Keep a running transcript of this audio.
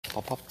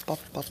Ba, ba, ba,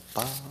 ba,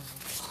 ba.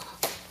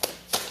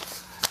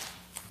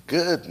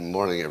 Good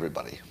morning,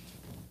 everybody,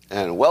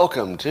 and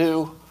welcome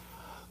to,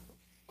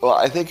 well,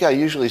 I think I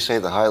usually say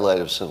the highlight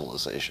of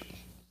civilization,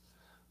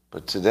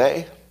 but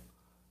today,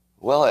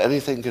 well,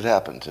 anything could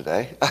happen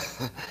today.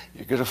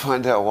 You're going to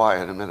find out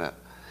why in a minute.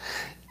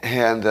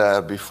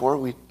 And before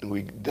we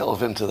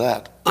delve into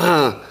that,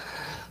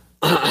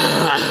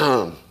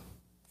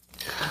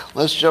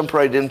 let's jump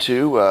right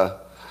into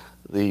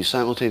the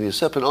simultaneous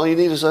sip. And all you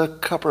need is a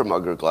cup or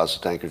mug or glass, a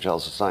tankard,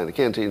 chalice, a stein, a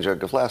canteen,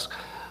 jug, a flask,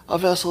 a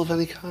vessel of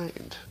any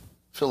kind.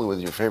 Fill it with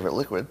your favorite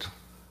liquid.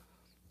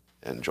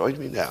 And join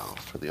me now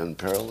for the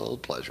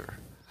unparalleled pleasure.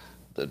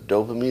 The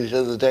dopamine hit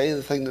of the day,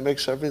 the thing that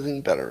makes everything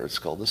better. It's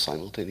called the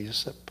simultaneous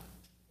sip.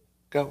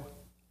 Go.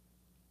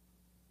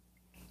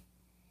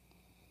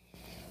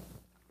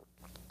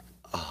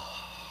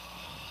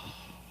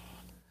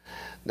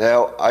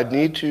 Now, I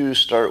need to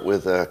start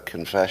with a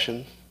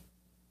confession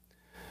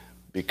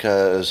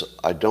because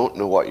I don't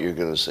know what you're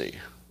going to see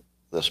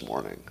this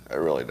morning. I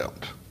really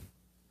don't.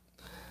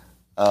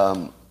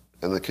 And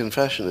the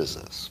confession is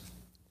this.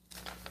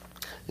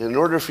 In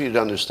order for you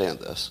to understand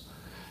this,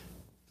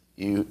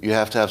 you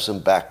have to have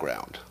some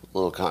background, a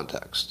little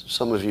context.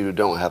 Some of you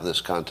don't have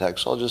this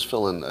context, so I'll just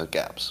fill in the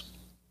gaps.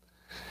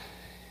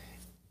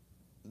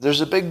 There's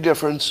a big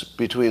difference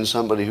between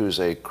somebody who's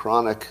a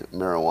chronic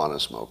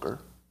marijuana smoker,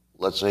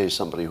 let's say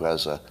somebody who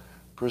has a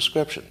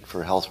prescription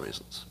for health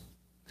reasons,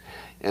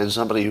 and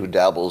somebody who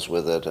dabbles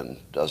with it and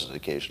does it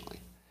occasionally.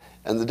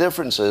 And the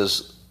difference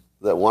is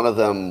that one of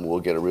them will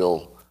get a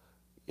real,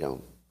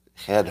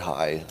 head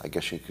high, I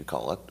guess you could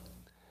call it.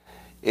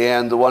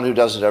 And the one who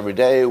does it every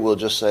day will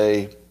just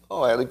say,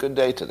 oh, I had a good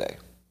day today.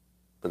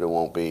 But it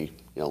won't be,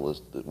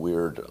 this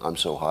weird, I'm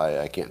so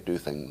high, I can't do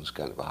things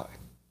kind of a high.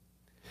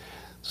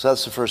 So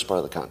that's the first part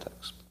of the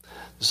context.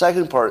 The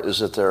second part is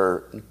that there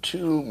are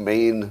two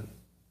main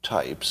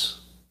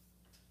types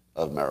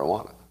of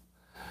marijuana.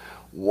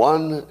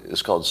 One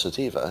is called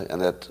sativa,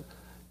 and it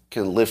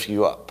can lift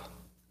you up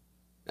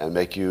and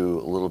make you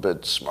a little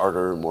bit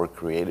smarter and more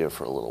creative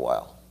for a little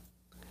while,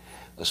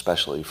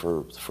 especially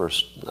for the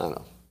first,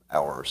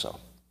 hour or so.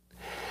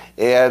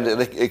 And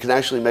it can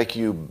actually make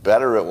you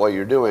better at what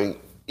you're doing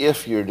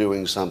if you're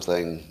doing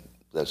something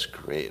that's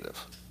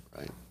creative,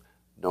 right?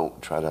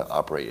 Don't try to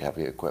operate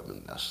heavy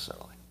equipment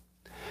necessarily.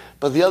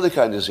 But the other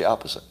kind is the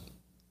opposite.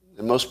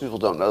 And most people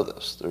don't know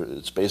this.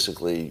 It's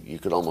basically, you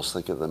could almost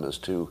think of them as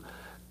two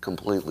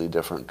completely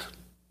different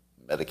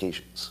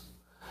medications.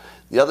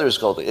 The other is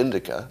called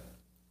indica,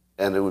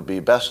 and it would be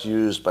best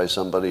used by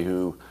somebody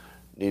who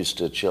needs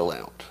to chill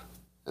out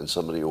and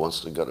somebody who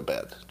wants to go to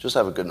bed. Just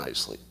have a good night's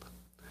sleep.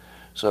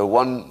 So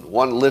one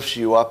lifts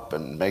you up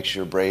and makes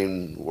your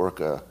brain work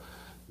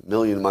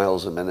 1,000,000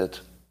 miles a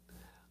minute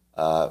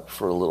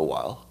for a little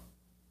while,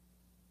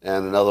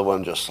 and another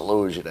one just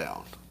slows you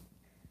down.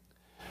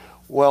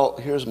 Well,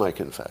 here's my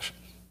confession.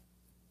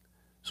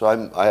 So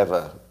I have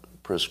a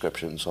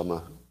prescription, so I'm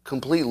a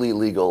completely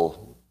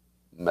legal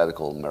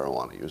medical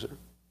marijuana user.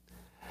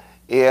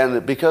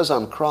 And because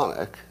I'm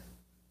chronic,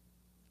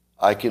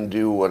 I can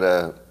do what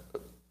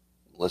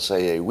let's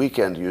say a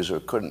weekend user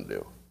couldn't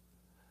do,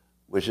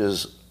 which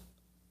is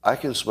I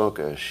can smoke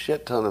a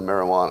shit ton of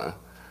marijuana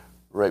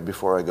right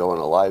before I go on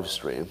a live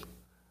stream,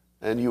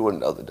 and you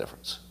wouldn't know the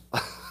difference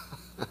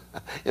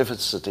if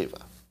it's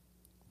sativa.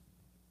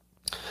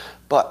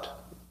 But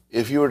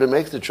if you were to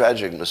make the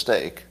tragic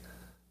mistake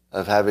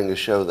of having a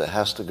show that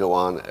has to go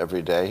on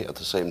every day at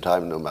the same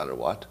time no matter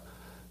what,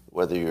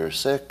 whether you're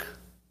sick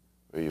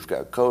or you've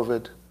got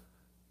COVID,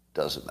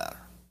 doesn't matter.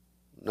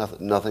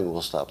 Nothing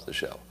will stop the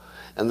show.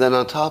 And then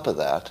on top of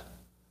that,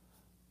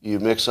 you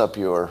mix up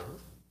your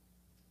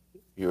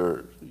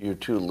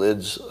two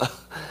lids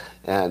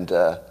and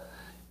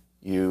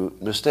you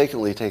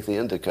mistakenly take the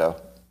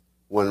indica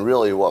when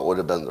really what would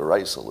have been the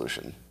right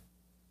solution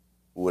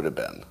would have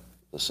been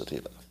the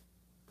sativa.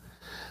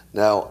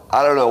 Now,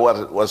 I don't know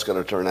what's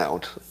going to turn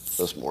out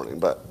this morning,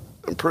 but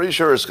I'm pretty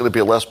sure it's going to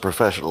be less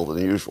professional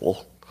than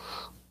usual.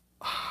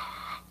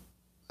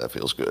 That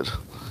feels good.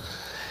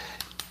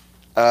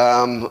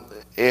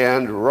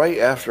 And right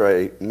after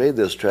I made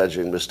this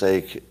tragic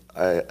mistake,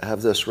 I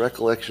have this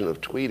recollection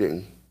of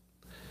tweeting,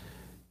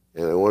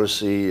 and I want to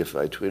see if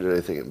I tweeted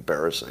anything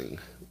embarrassing.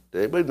 Did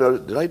anybody know?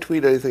 Did I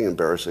tweet anything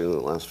embarrassing in the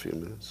last few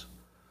minutes?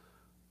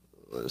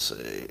 Let's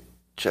see.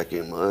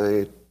 Checking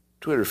my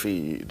Twitter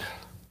feed.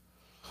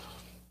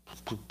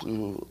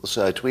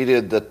 So I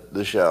tweeted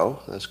the show.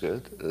 That's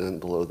good. And then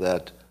below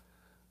that,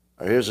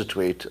 here's a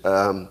tweet.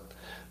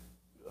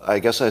 I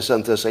guess I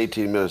sent this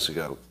 18 minutes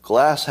ago.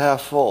 Glass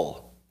half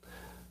full.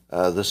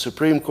 The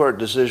Supreme Court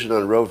decision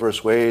on Roe v.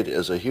 Wade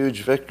is a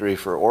huge victory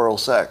for oral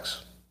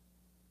sex.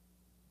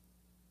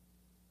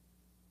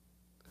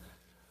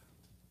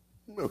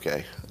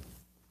 Okay.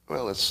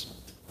 Well, let's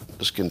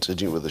just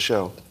continue with the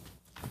show.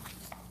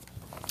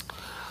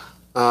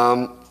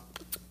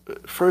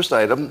 First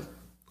item.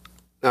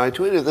 Now, I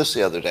tweeted this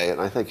the other day, and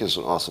I think it's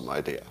an awesome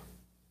idea.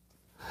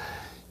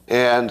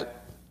 And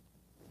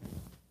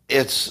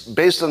It's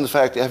based on the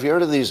fact, have you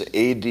heard of these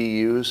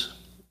ADUs?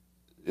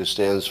 It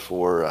stands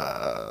for,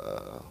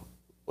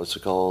 what's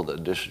it called,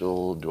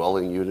 additional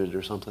dwelling unit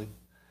or something?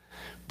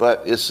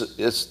 But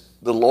it's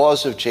the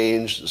laws have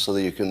changed so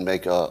that you can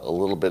make a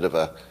little bit of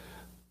a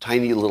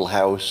tiny little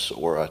house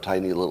or a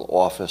tiny little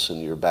office in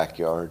your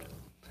backyard.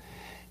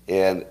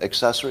 And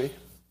accessory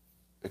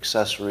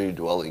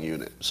dwelling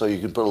unit. So you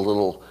can put a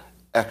little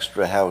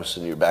extra house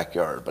in your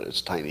backyard, but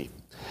it's tiny.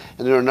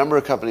 And there are a number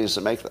of companies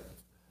that make them.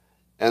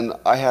 And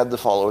I had the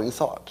following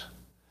thought.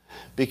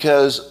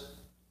 Because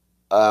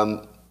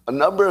a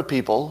number of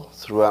people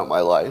throughout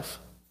my life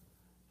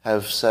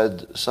have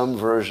said some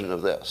version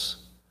of this.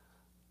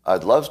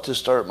 I'd love to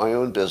start my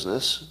own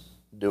business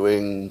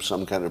doing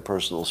some kind of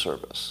personal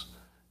service,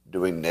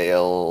 doing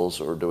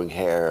nails or doing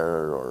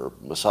hair or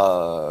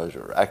massage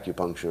or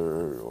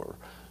acupuncture or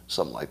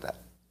something like that.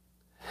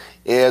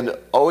 And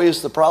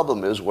always the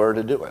problem is where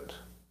to do it,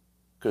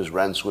 because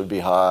rents would be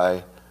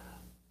high,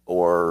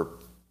 or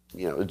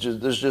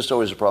there's just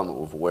always a problem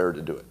with where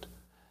to do it.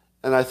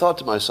 And I thought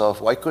to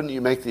myself, why couldn't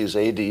you make these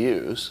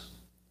ADUs,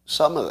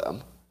 some of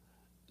them,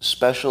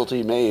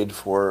 specialty made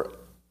for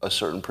a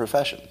certain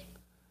profession?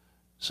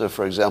 So,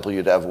 for example,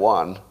 you'd have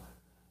one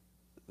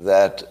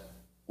that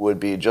would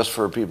be just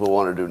for people who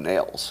want to do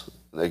nails.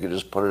 They could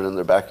just put it in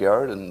their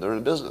backyard and they're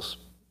in business,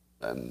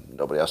 and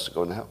nobody has to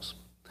go in the house.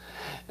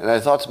 And I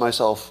thought to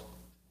myself,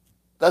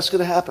 that's going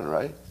to happen,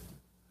 right?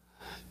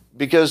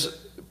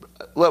 Because,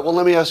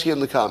 let me ask you in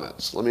the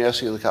comments.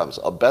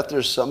 I'll bet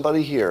there's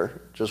somebody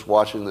here just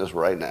watching this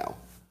right now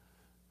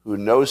who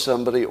knows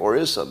somebody or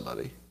is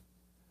somebody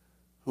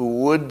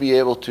who would be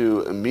able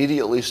to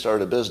immediately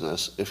start a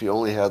business if you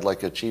only had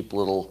like a cheap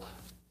little,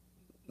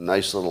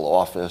 nice little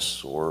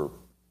office or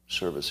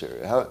service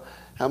area.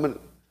 How many?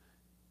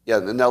 Yeah.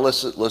 Now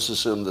let's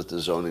assume that the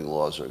zoning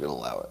laws are going to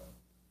allow it.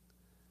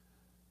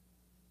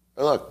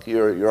 Oh, look,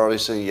 you're already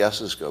seeing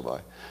yeses go by.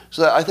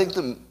 So I think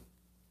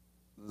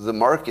the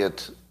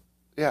market,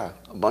 yeah,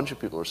 a bunch of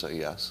people are saying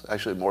yes.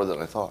 Actually, more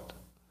than I thought.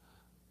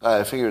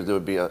 I figured there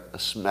would be a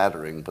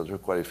smattering, but there are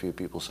quite a few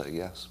people saying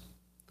yes.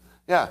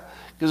 Yeah,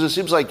 because it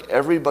seems like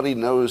everybody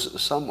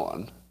knows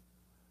someone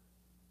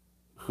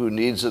who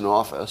needs an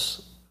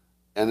office,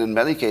 and in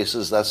many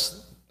cases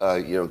that's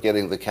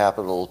getting the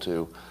capital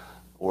to,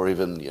 or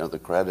even the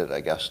credit,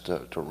 I guess,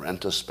 to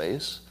rent a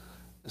space.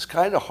 It's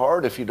kind of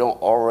hard if you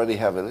don't already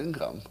have an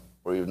income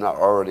or you're not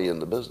already in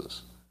the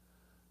business.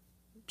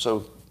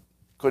 So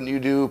couldn't you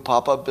do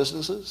pop-up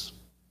businesses?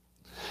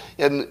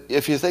 And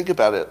if you think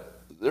about it,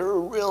 there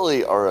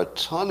really are a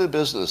ton of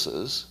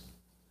businesses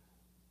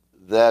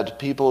that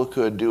people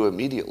could do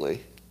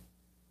immediately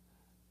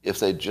if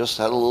they just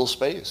had a little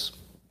space.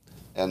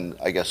 And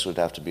I guess it would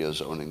have to be a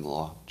zoning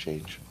law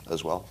change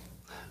as well.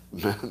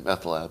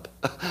 Meth lab.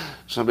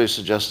 Somebody's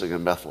suggesting a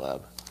meth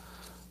lab.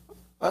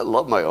 I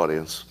love my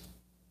audience.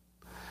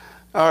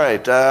 All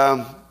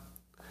right.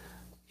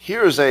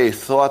 Here's a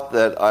thought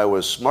that I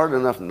was smart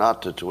enough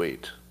not to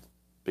tweet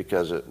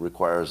because it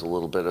requires a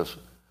little bit of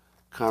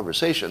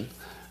conversation.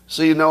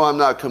 So I'm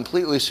not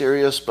completely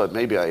serious, but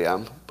maybe I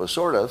am, but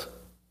sort of.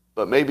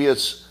 But maybe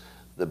it's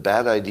the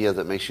bad idea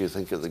that makes you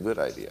think of the good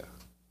idea.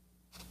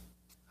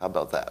 How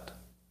about that?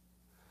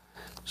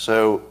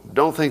 So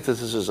don't think that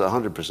this is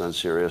 100%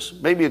 serious.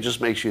 Maybe it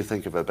just makes you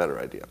think of a better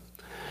idea.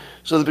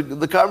 So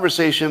the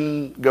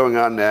conversation going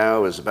on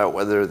now is about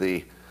whether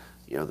the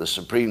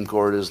Supreme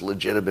Court is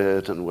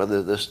legitimate and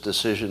whether this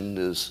decision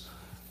is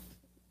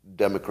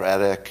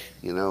democratic,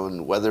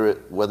 and whether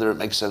it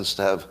makes sense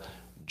to have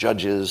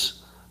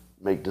judges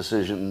make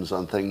decisions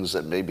on things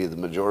that maybe the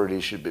majority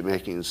should be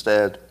making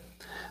instead.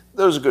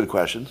 Those are good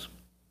questions.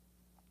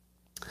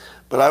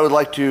 But I would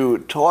like to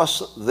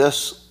toss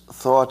this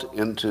thought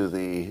into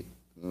the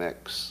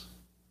mix.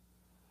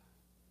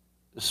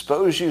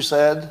 Suppose you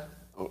said,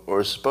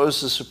 or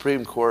suppose the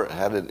Supreme Court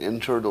had an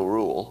internal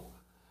rule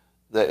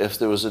that if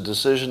there was a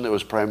decision that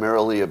was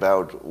primarily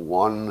about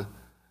one,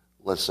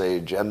 let's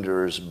say,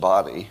 gender's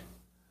body,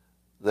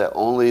 that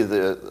only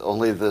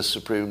the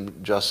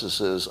Supreme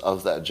Justices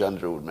of that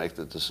gender would make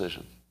the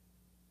decision.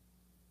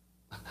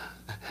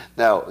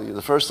 Now,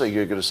 the first thing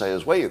you're going to say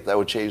is, wait, that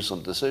would change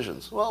some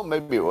decisions. Well,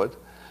 maybe it would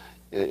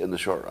in the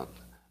short run.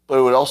 But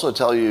it would also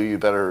tell you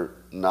better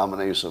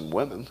nominate some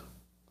women,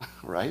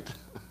 right?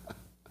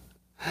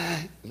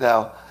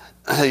 Now,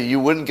 you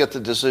wouldn't get the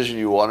decision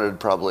you wanted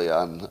probably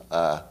on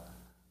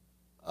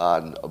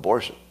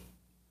abortion.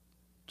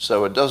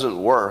 So it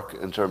doesn't work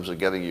in terms of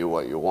getting you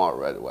what you want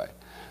right away.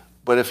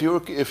 But if you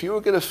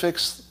were going to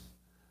fix,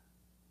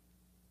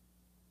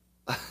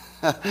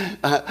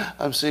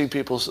 I'm seeing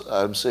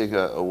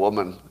a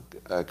woman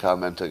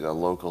commenting on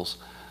Locals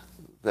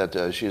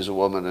that she's a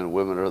woman and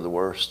women are the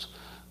worst,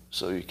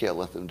 so you can't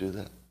let them do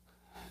that.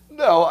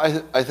 No,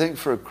 I think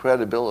for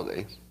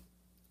credibility.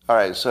 All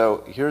right,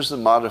 so here's the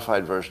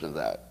modified version of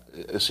that.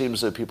 It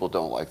seems that people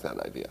don't like that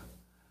idea.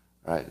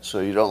 All right,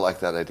 so you don't like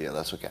that idea.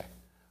 That's okay.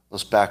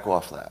 Let's back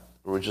off that.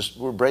 We're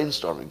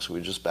brainstorming, so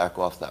we just back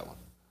off that one.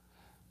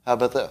 How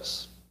about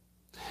this?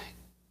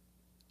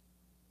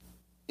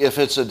 if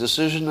it's a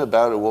decision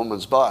about a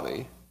woman's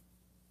body,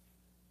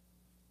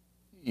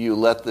 you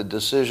let the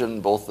decision,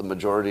 both the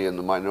majority and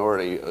the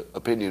minority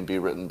opinion, be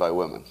written by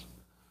women.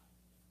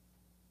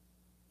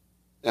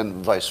 And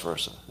vice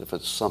versa, if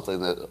it's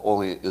something that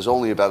is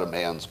only about a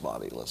man's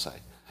body, let's say,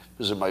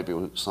 because there might be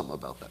something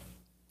about that.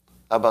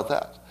 How about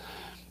that?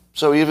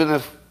 So even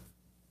if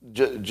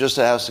just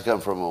it has to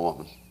come from a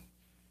woman.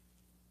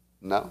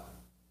 No?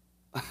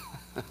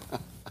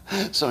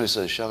 Somebody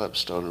says, shut up,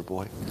 stoner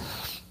boy.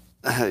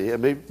 Yeah,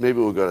 maybe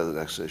we'll go to the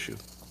next issue.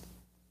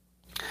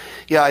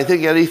 Yeah, I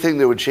think anything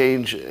that would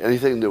change,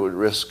 anything that would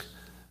risk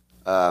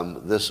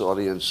this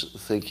audience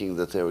thinking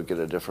that they would get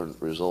a different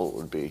result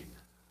would be,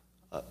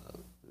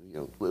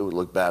 it would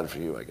look bad for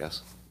you, I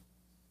guess.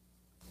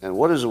 And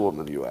what is a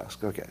woman, you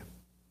ask? Okay.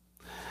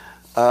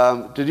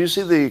 Did you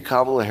see the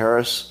Kamala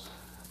Harris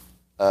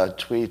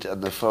tweet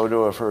and the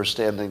photo of her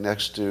standing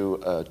next to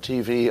a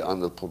TV on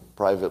the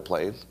private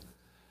plane?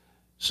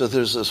 So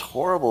there's this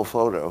horrible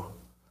photo.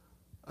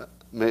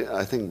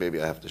 I think maybe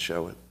I have to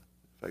show it,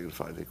 if I can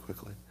find it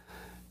quickly.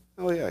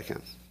 Oh, yeah, I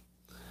can.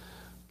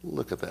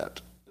 Look at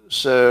that.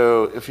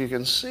 So if you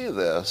can see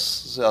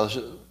this,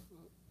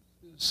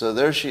 so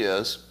there she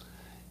is,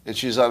 and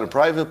she's on a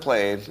private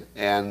plane,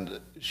 and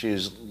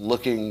she's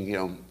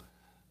looking,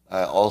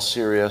 all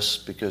serious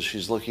because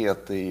she's looking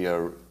at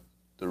the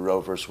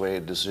Roe versus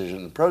Wade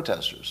decision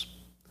protesters.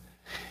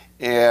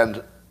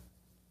 And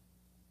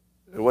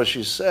what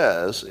she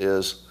says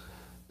is,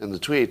 in the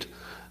tweet,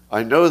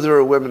 I know there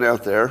are women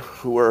out there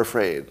who are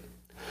afraid.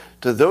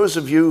 To those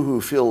of you who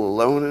feel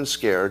alone and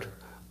scared,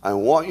 I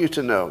want you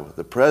to know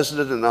the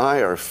president and I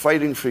are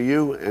fighting for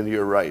you and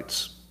your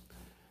rights.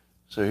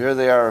 So here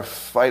they are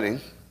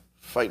fighting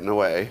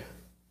away.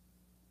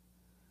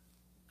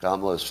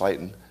 Kamala's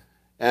fighting.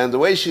 And the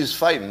way she's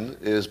fighting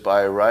is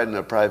by riding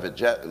a private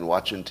jet and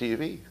watching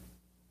TV.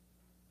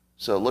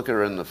 So look at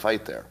her in the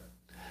fight there.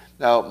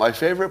 Now, my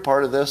favorite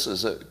part of this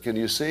is that, can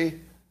you see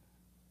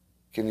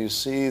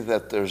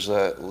that there's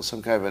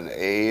some kind of an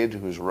aide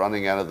who's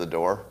running out of the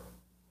door?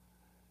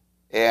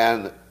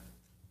 And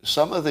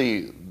some of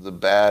the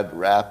bad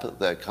rap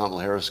that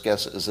Kamala Harris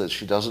gets is that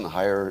she doesn't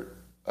hire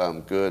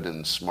good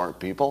and smart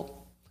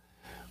people.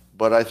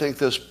 But I think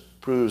this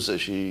proves that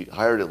she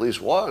hired at least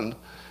one,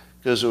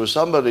 because there was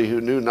somebody who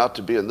knew not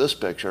to be in this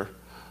picture.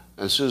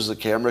 And as soon as the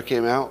camera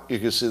came out, you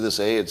could see this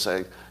aide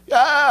saying,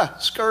 yeah,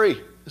 scurry.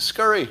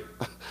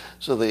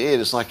 So the aide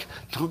is like,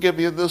 don't get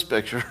me in this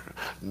picture.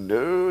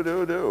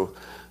 No.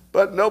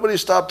 But nobody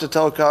stopped to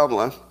tell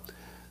Kamala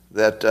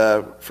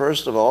that,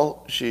 first of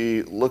all,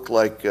 she looked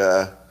like,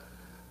 who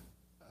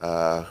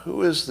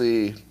is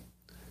the,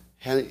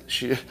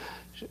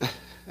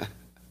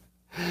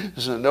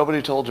 so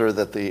nobody told her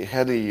that the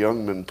Henny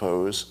Youngman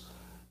pose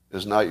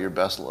is not your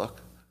best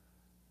look.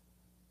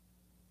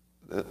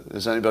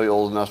 Is anybody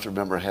old enough to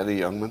remember Henny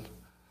Youngman?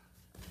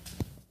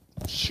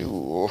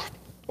 Sure.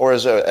 Or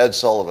is it Ed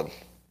Sullivan?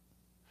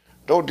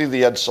 Don't do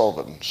the Ed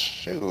Sullivan.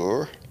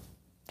 Sure.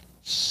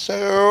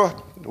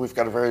 So, we've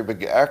got a very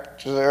big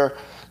act there.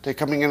 They're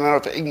coming in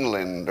out of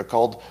England. They're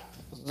called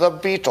the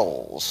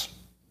Beatles.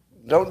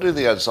 Don't do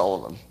the Ed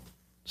Sullivan.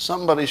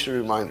 Somebody should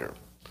remind her.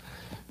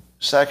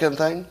 Second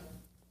thing,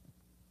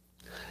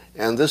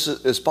 and this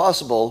is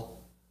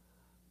possible,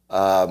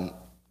 I'm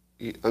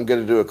going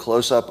to do a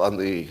close-up on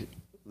the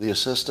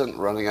assistant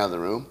running out of the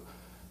room.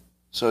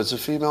 So it's a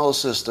female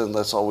assistant,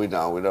 that's all we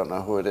know. We don't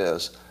know who it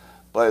is.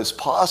 But it's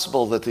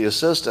possible that the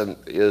assistant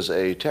is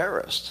a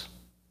terrorist.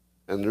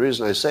 And the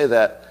reason I say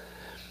that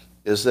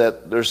is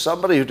that there's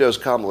somebody who does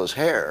Kamala's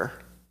hair,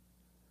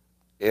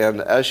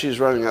 and as she's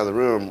running out of the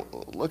room,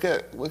 look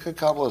at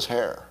Kamala's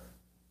hair.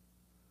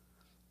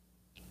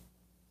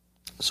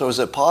 So is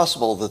it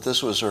possible that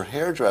this was her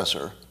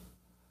hairdresser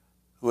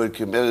who had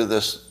committed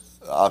this,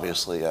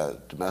 obviously a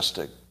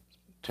domestic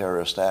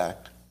terrorist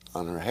act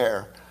on her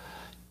hair?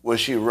 Was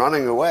she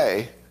running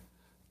away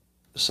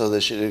so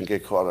that she didn't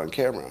get caught on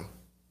camera?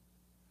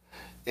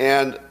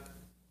 And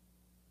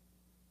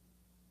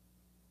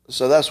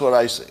so that's what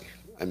I see.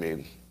 I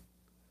mean,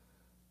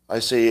 I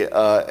see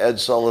Ed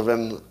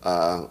Sullivan,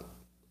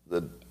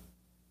 the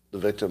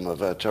victim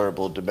of a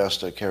terrible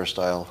domestic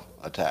hairstyle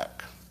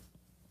attack,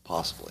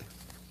 possibly.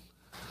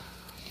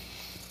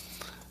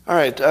 All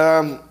right.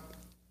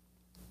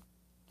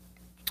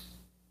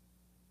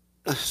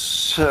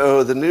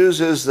 So the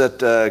news is that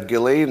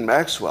Ghislaine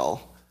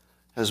Maxwell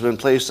has been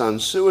placed on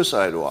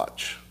suicide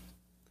watch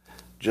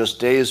just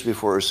days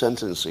before her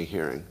sentencing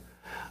hearing.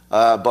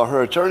 But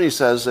her attorney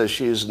says that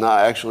she's not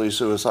actually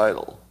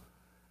suicidal,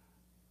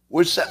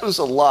 which sounds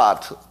a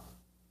lot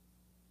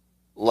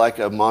like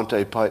a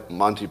Monty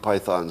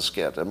Python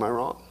skit. Am I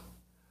wrong?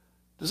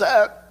 Does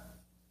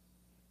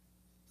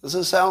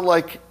it sound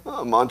like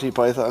a Monty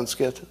Python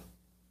skit?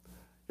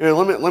 Here,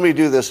 let me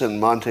do this in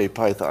Monty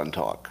Python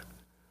talk.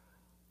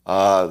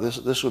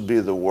 This would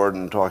be the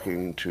warden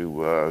talking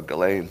to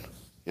Ghislaine.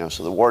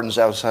 So the warden's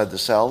outside the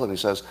cell, and he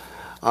says,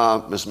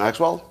 Miss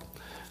Maxwell,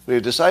 we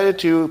have decided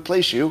to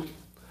place you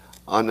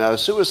on a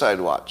suicide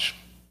watch.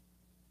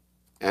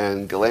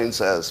 And Ghislaine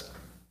says,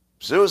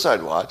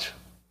 Suicide watch?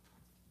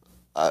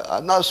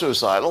 I'm not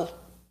suicidal.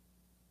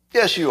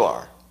 Yes, you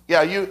are.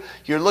 Yeah,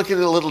 you're looking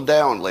a little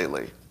down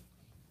lately.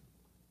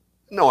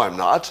 No, I'm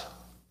not.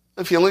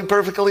 I'm feeling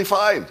perfectly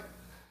fine.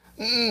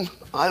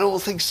 I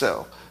don't think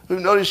so. We've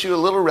noticed you a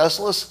little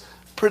restless.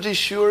 Pretty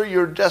sure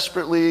you're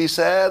desperately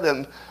sad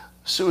and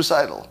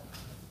suicidal.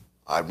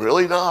 I'm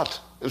really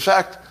not. In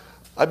fact,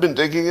 I've been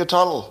digging a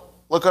tunnel.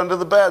 Look under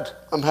the bed.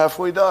 I'm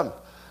halfway done.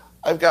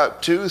 I've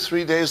got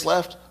 2-3 days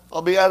left.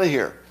 I'll be out of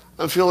here.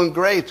 I'm feeling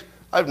great.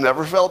 I've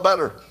never felt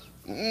better.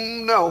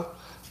 No,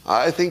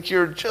 I think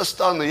you're just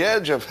on the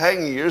edge of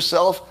hanging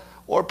yourself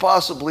or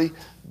possibly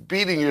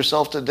beating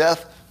yourself to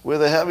death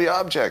with a heavy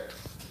object.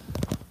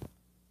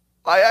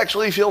 I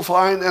actually feel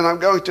fine and I'm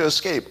going to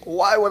escape.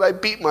 Why would I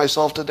beat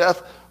myself to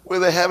death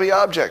with a heavy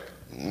object?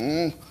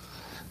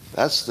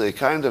 That's the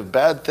kind of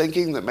bad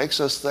thinking that makes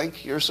us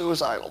think you're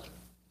suicidal.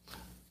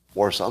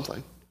 Or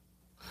something.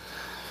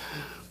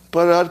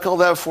 But I'd call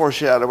that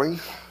foreshadowing.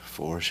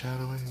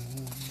 Foreshadowing.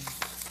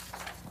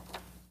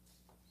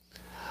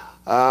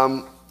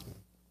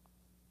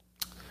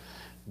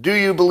 Do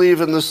you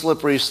believe in the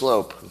slippery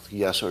slope?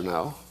 Yes or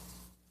no?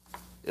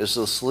 Is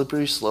the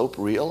slippery slope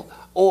real?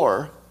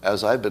 Or,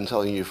 as I've been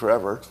telling you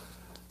forever,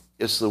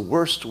 it's the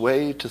worst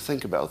way to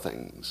think about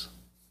things.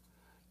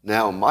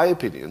 Now, my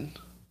opinion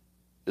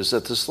is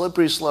that the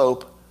slippery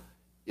slope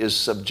is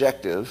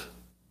subjective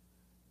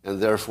and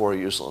therefore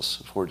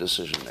useless for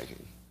decision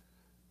making.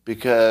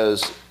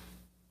 Because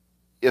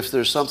if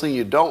there's something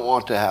you don't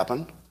want to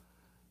happen,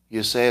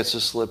 you say it's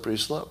a slippery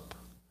slope.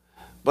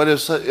 But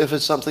if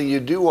it's something you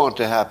do want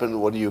to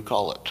happen, what do you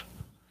call it?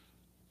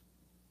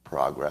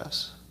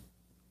 Progress.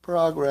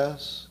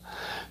 Progress.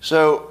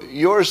 So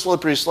your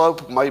slippery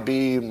slope might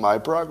be my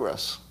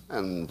progress,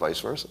 and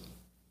vice versa.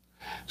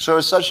 So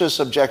it's such a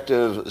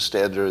subjective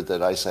standard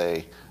that I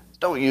say,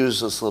 don't use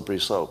the slippery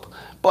slope.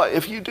 But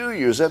if you do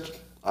use it,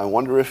 I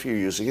wonder if you're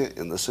using it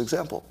in this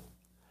example.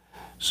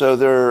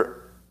 So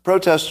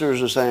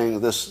protesters are saying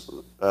this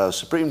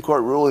Supreme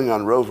Court ruling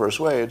on Roe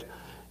v. Wade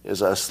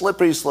is a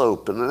slippery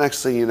slope, and the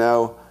next thing you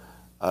know,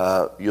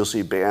 you'll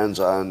see bans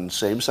on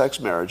same-sex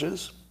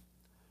marriages,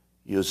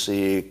 you'll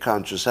see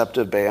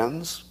contraceptive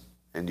bans,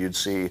 and you'd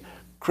see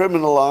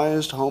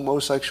criminalized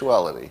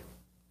homosexuality.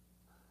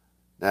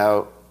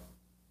 Now,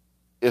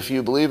 if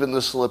you believe in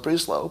the slippery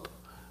slope,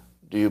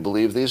 do you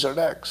believe these are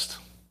next?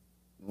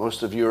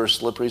 Most of you are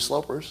slippery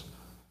slopers.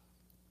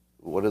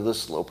 What do the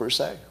slopers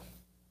say?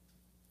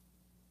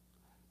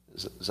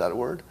 Is that a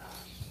word?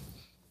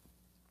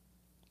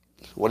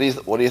 What do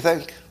you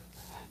think?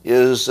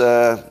 Is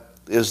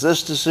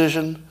this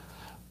decision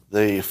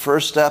the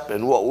first step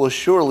in what will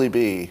surely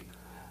be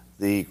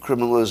the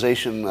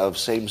criminalization of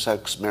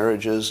same-sex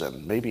marriages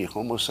and maybe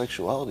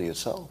homosexuality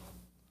itself?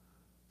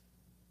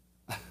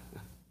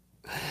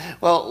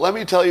 Well, let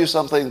me tell you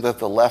something that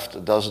the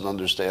left doesn't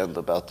understand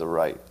about the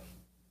right.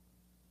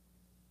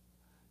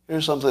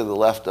 Here's something the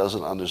left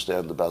doesn't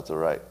understand about the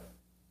right.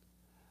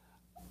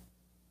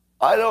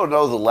 I don't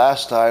know the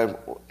last time,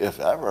 if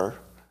ever,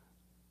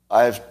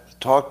 I've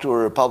talked to a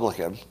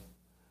Republican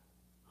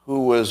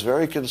who was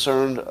very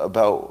concerned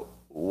about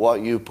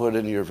what you put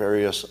in your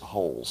various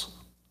holes.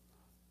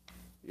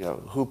 You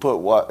know, who put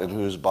what in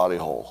whose body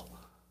hole.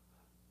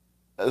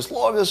 As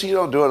long as you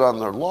don't do it on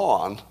their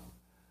lawn,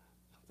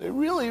 they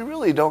really,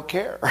 really don't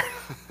care.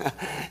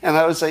 And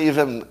I would say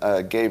even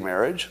gay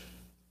marriage,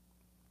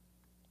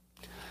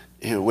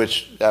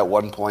 which at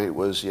one point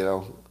was,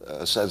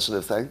 a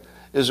sensitive thing.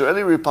 Is there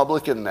any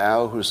Republican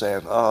now who's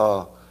saying,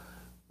 oh,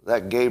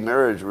 that gay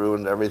marriage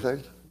ruined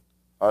everything?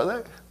 Are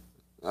they?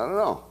 I don't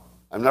know.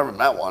 I've never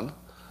met one.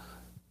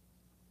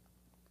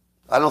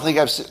 I don't think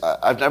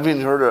I've never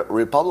even heard a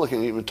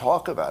Republican even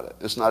talk about it.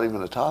 It's not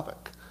even a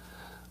topic.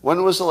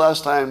 When was the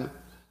last time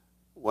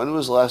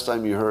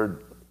you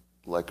heard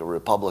like a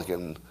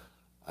Republican,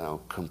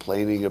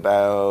 complaining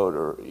about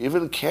or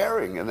even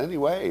caring in any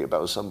way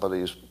about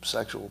somebody's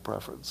sexual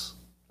preference?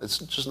 It's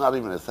just not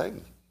even a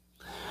thing.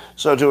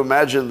 So to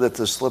imagine that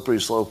the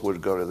slippery slope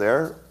would go to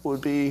there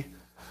would be,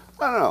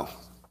 I don't know.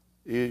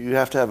 You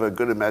have to have a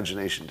good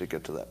imagination to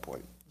get to that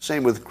point.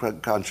 Same with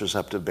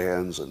contraceptive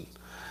bans, and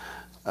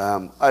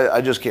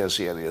I just can't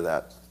see any of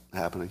that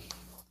happening.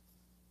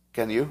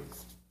 Can you?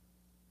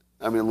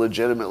 I mean,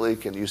 legitimately,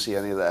 can you see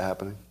any of that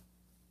happening?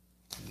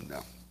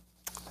 No.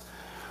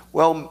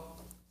 Well,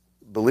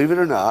 believe it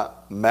or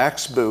not,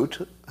 Max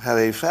Boot had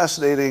a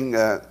fascinating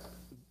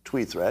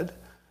tweet thread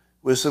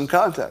with some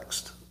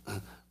context.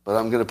 But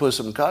I'm going to put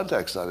some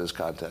context on his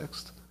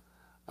context.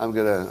 I'm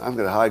going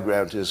to high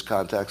ground his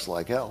context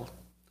like hell.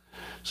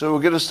 So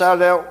we're going to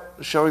start out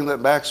showing that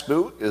Max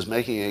Boot is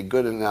making a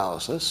good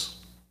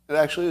analysis. It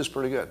actually is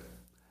pretty good.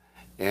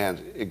 And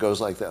it goes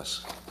like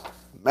this.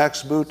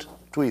 Max Boot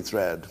tweet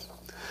thread.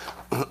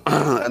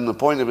 And the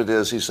point of it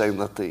is he's saying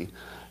that the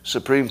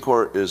Supreme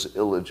Court is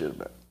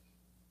illegitimate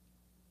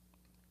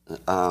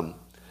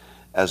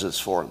as it's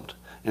formed.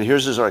 And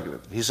here's his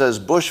argument. He says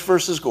Bush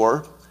versus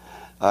Gore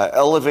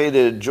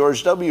elevated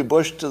George W.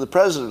 Bush to the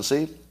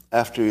presidency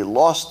after he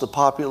lost the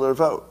popular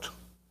vote.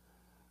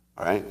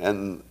 All right,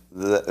 and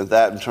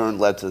that in turn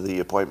led to the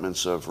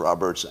appointments of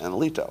Roberts and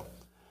Alito.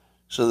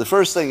 So the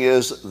first thing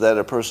is that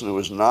a person who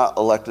was not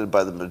elected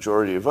by the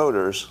majority of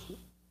voters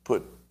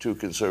put two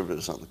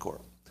conservatives on the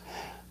court.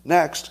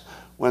 Next,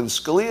 when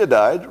Scalia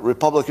died,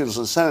 Republicans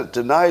in the Senate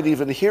denied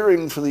even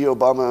hearing for the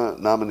Obama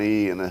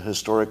nominee in a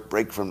historic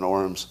break from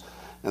norms,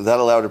 and that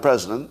allowed a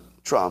president,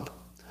 Trump,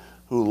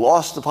 who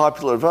lost the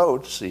popular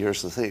vote, see,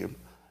 here's the theme,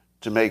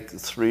 to make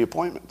 3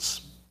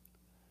 appointments.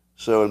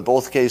 So in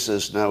both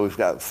cases, now we've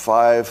got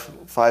five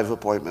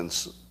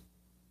appointments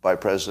by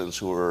presidents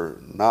who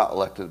were not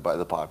elected by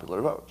the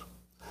popular vote.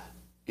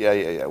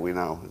 Yeah, we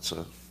know.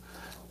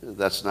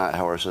 That's not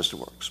how our system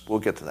works. We'll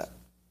get to that.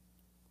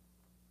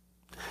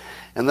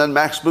 And then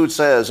Max Boot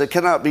says, it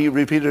cannot be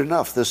repeated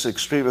enough. This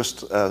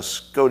extremist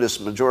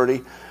SCOTUS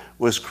majority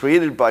was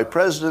created by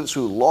presidents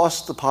who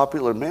lost the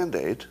popular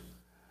mandate,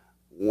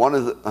 one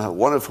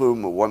of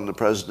whom won the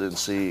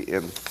presidency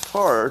in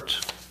part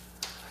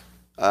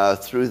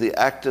through the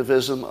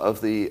activism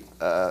of the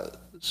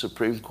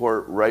Supreme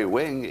Court right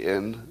wing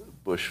in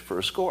Bush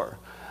first Gore,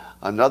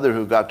 another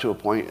who got to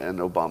appoint an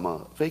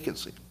Obama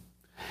vacancy.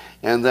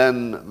 And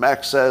then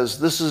Max says,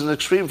 this is an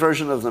extreme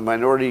version of the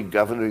minority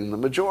governing the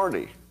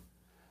majority.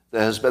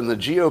 That has been the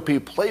GOP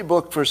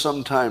playbook for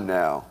some time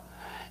now,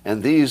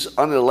 and these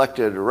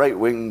unelected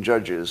right-wing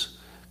judges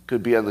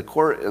could be on the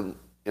court in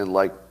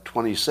like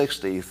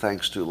 2060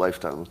 thanks to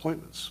lifetime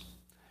appointments.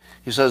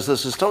 He says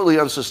this is totally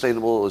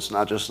unsustainable. It's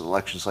not just an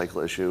election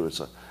cycle issue.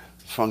 It's a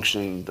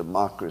functioning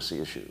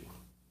democracy issue.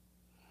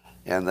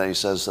 And then he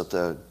says that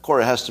the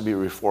court has to be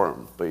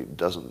reformed, but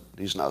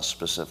he's not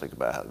specific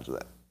about how to do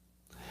that.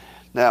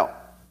 Now,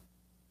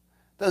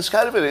 that's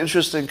kind of an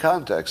interesting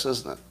context,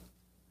 isn't it?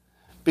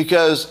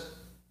 Because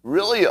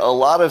really a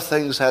lot of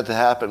things had to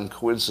happen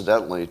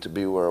coincidentally to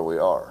be where we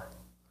are.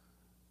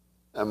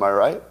 Am I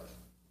right?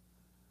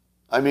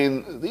 I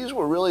mean, these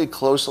were really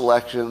close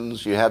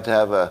elections. You had to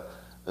have a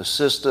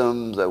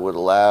system that would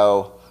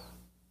allow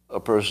a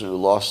person who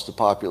lost the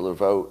popular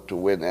vote to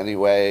win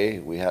anyway.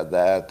 We had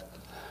that.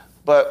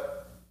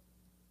 But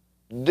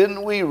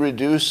didn't we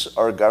reduce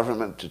our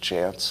government to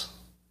chance?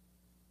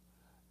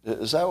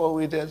 Is that what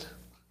we did?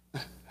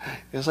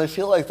 Because I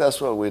feel like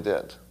that's what we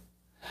did.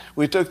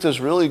 We took this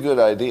really good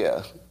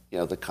idea,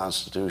 the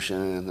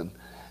Constitution,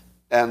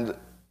 and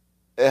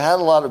it had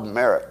a lot of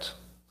merit.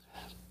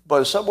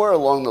 But somewhere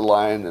along the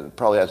line, and it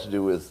probably had to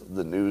do with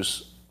the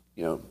news,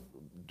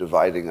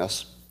 dividing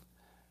us,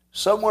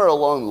 somewhere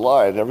along the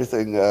line,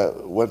 everything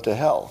went to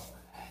hell.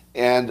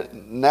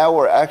 And now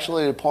we're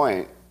actually at a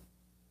point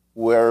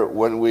where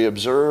when we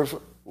observe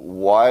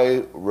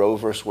why Roe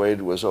versus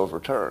Wade was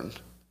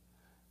overturned,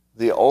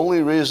 the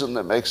only reason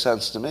that makes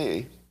sense to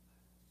me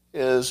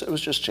is it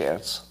was just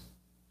chance.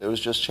 It was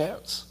just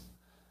chance.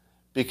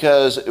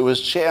 Because it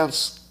was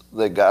chance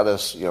that got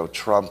us,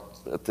 Trump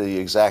at the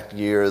exact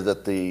year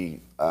that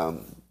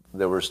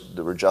there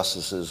were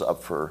justices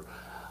up for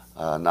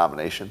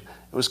nomination.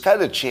 It was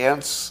kind of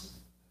chance.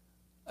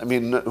 I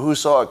mean, who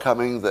saw it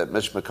coming that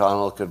Mitch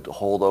McConnell could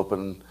hold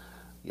open,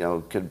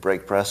 could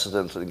break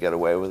precedent and get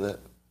away with it?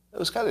 It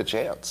was kind of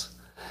chance.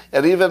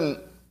 And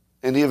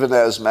even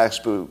as Max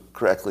Boot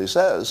correctly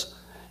says,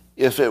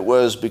 if it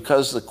was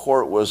because the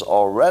court was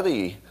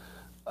already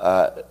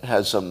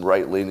had some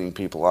right-leaning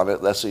people on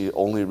it, that's the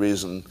only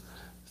reason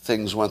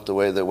things went the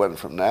way they went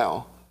from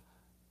now.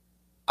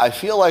 I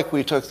feel like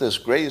we took this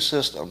great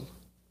system,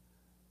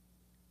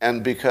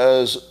 and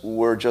because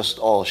we're just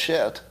all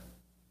shit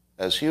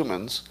as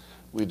humans,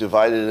 we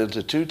divided it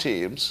into 2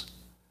 teams,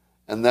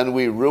 and then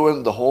we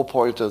ruined the whole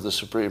point of the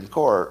Supreme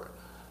Court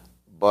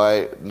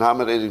by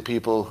nominating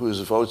people whose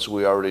votes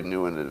we already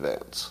knew in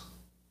advance.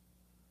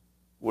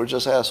 We're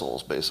just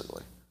assholes,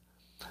 basically.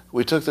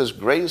 We took this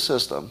great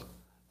system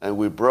and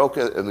we broke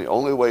it in the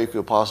only way you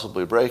could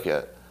possibly break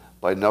it,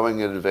 by knowing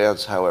in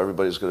advance how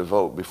everybody's going to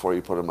vote before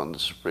you put them on the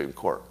Supreme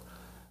Court,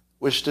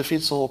 which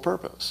defeats the whole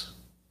purpose.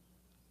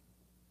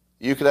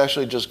 You could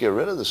actually just get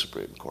rid of the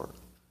Supreme Court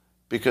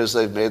because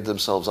they've made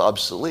themselves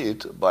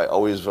obsolete by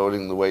always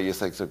voting the way you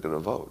think they're going to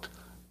vote.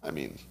 I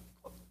mean,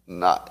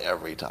 not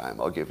every time,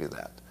 I'll give you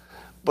that.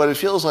 But it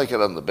feels like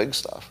it on the big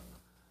stuff.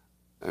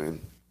 I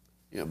mean,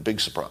 big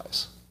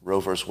surprise.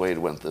 Roe versus Wade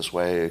went this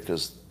way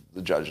because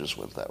the judges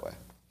went that way.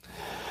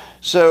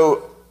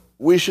 So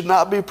we should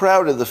not be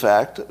proud of the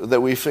fact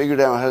that we figured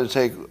out how to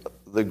take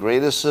the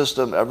greatest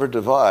system ever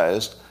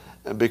devised,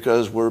 and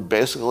because we're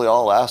basically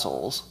all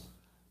assholes,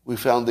 we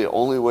found the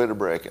only way to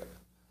break it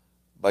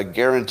by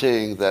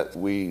guaranteeing that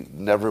we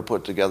never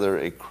put together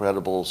a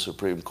credible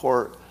Supreme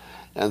Court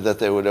and that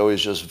they would always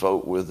just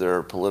vote with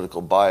their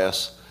political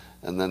bias,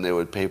 and then they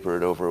would paper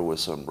it over with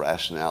some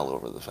rationale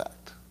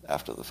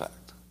after the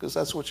fact. Because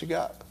that's what you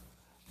got.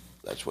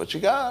 That's what you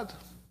got.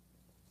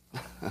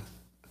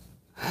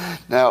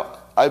 Now,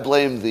 I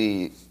blame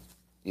the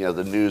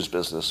news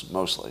business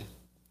mostly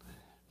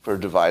for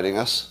dividing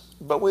us,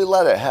 but we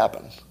let it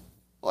happen.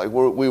 Like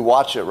we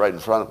watch it right in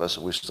front of us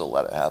and we still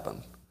let it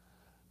happen,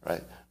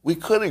 right? We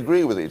could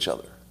agree with each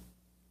other.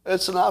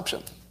 It's an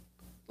option.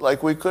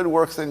 Like we could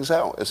work things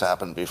out. It's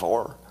happened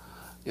before.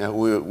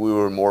 we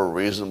were more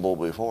reasonable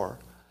before.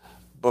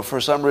 But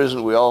for some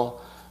reason, we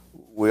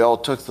all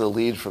took the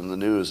lead from the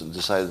news and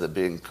decided that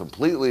being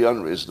completely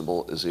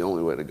unreasonable is the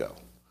only way to go,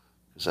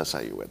 because that's how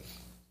you win.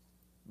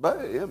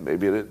 But yeah,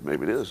 maybe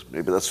it is.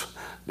 Maybe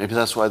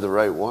that's why the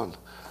right won,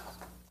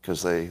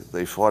 because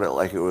they fought it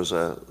like it was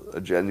a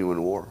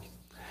genuine war.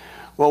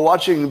 Well,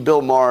 watching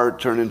Bill Maher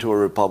turn into a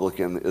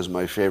Republican is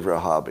my favorite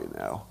hobby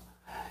now.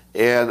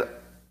 And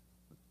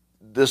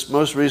this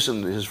most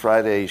recent, his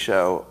Friday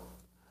show,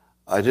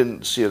 I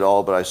didn't see it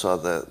all, but I saw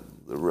the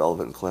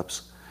relevant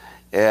clips.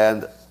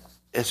 And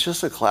it's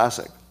just a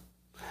classic.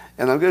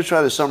 And I'm going to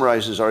try to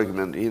summarize his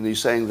argument.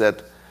 He's saying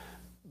that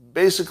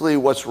basically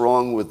what's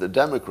wrong with the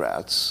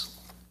Democrats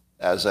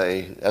as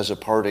a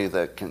party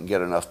that can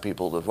get enough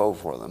people to vote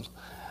for them,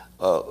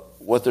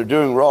 what they're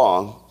doing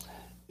wrong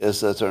is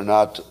that they're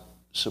not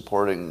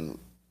supporting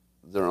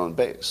their own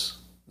base.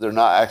 They're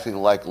not acting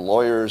like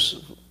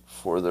lawyers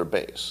for their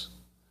base.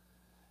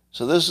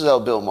 So this is how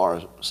Bill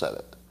Maher said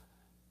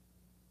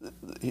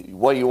it.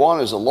 What you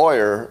want is a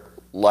lawyer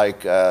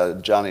like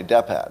Johnny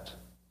Depp had.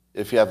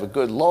 If you have a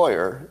good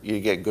lawyer,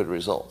 you get good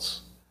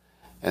results.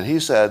 And he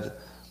said,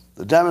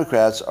 the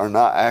Democrats are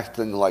not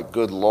acting like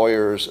good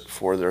lawyers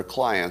for their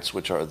clients,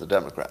 which are the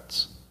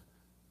Democrats.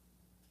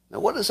 Now,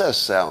 what does that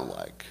sound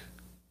like?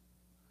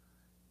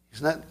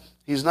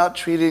 He's not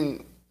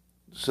treating,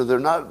 so they're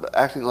not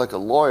acting like a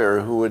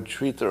lawyer who would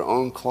treat their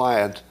own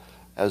client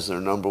as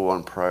their number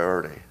one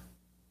priority.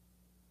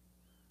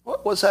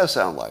 What's that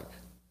sound like?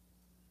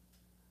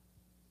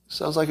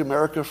 Sounds like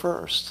America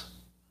first.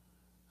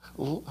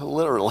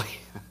 Literally.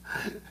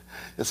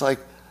 It's like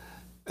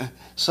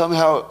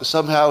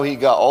somehow he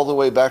got all the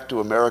way back to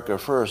America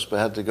first, but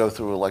had to go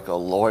through like a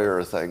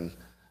lawyer thing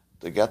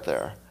to get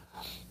there.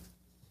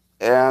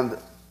 And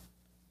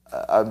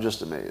I'm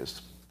just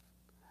amazed.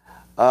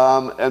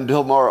 And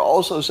Bill Maher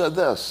also said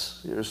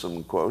this. Here's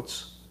some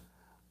quotes.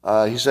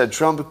 He said,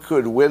 Trump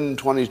could win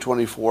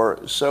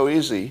 2024 so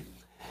easy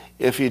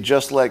if he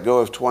just let go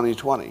of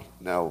 2020.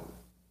 Now,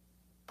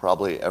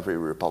 probably every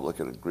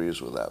Republican agrees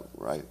with that,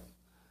 right?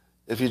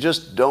 If you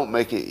just don't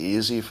make it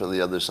easy for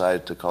the other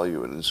side to call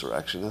you an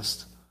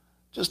insurrectionist,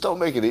 just don't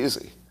make it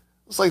easy.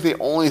 It's like the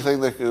only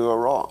thing that could go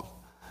wrong.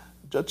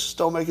 Just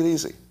don't make it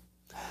easy.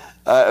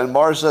 And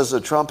Maher says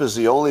that Trump is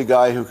the only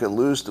guy who can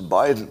lose to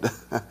Biden,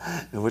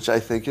 which I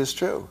think is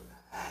true,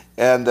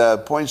 and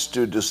points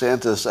to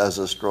DeSantis as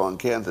a strong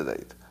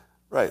candidate.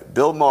 Right.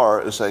 Bill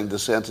Maher is saying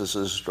DeSantis is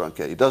a strong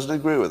candidate. He doesn't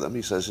agree with him.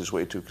 He says he's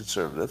way too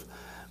conservative.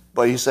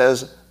 But he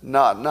says,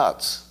 not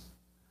nuts.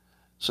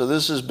 So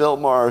this is Bill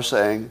Maher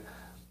saying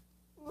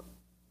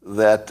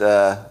that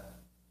that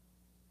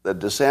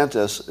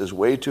DeSantis is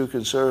way too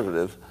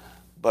conservative,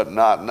 but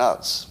not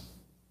nuts.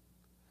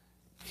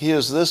 He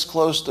is this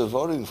close to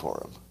voting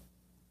for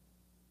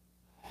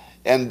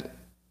him.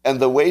 And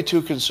the way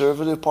too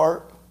conservative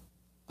part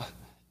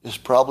is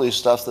probably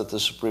stuff that the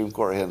Supreme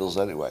Court handles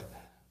anyway.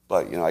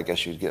 But, I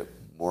guess you'd get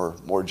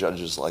more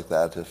judges like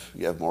that if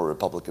you have more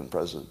Republican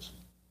presidents.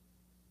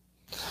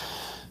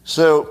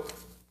 So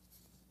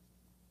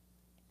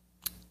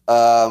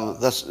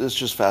it's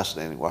just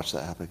fascinating. Watch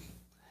that happen.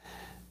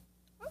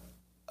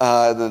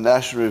 The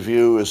National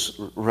Review is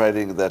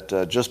writing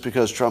that just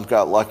because Trump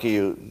got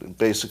lucky,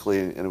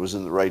 basically, and it was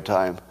in the right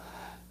time,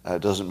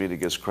 doesn't mean he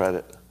gets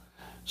credit.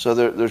 So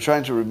they're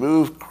trying to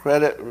remove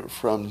credit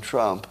from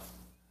Trump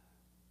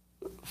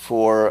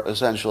for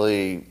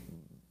essentially,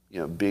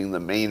 being the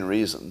main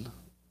reason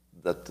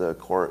that the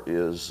court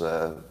is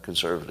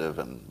conservative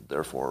and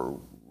therefore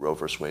Roe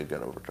v. Wade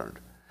got overturned.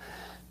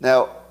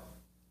 Now,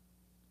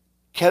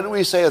 can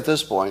we say at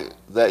this point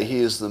that he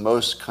is the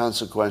most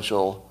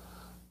consequential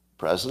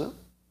president?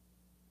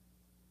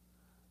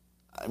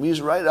 I mean,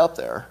 he's right up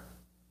there.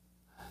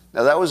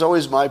 Now, that was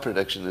always my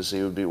prediction, is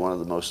he would be one of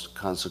the most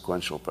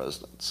consequential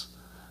presidents.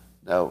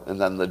 Now, and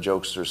then the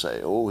jokesters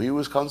say, oh, he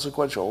was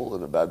consequential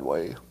in a bad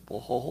way.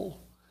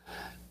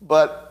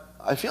 But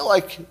I feel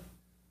like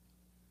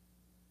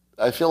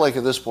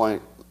at this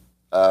point,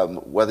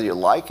 whether you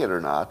like it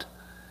or not,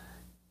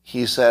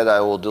 he said,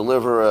 I will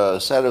deliver a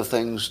set of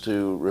things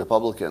to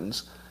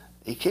Republicans.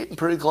 He came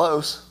pretty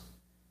close.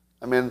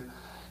 I mean,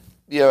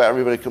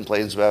 everybody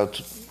complains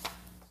about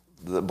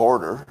the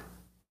border,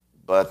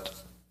 but,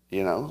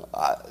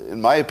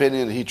 in my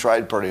opinion, he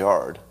tried pretty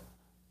hard.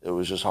 It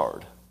was just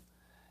hard.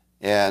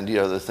 And,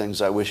 the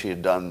things I wish he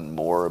had done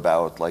more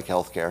about, like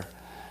healthcare,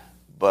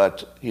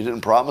 but he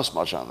didn't promise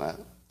much on that.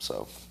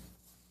 So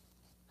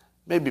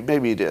maybe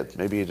he did.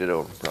 Maybe he did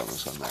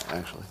overpromise on that,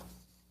 actually.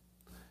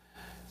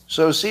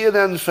 So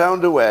CNN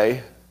found a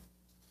way.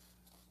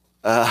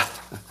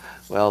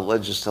 Well,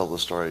 let's just tell the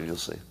story and you'll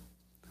see.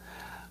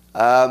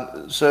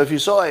 So if you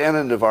saw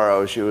Anna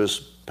Navarro, she was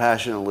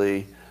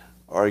passionately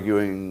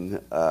arguing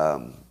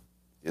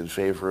in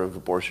favor of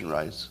abortion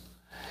rights.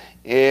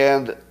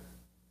 And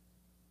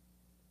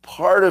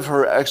part of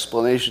her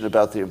explanation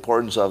about the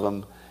importance of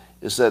them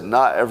is that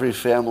not every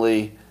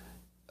family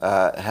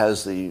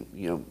has the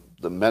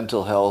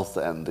mental health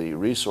and the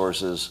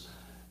resources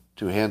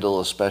to handle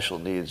a special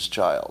needs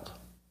child.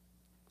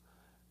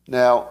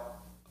 Now,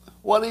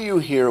 what do you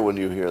hear when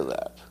you hear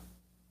that?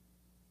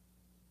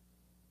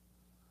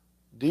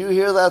 Do you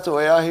hear that the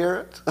way I hear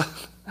it?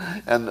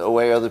 And the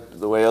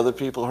way other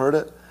people heard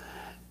it?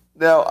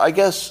 Now, I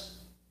guess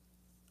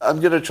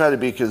I'm going to try to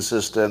be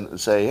consistent and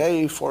say,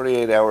 hey,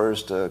 48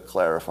 hours to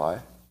clarify.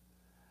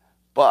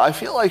 But I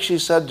feel like she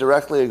said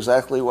directly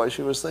exactly what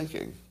she was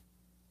thinking.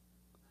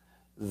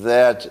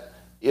 That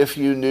if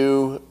you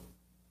knew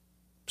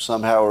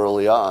somehow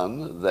early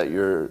on that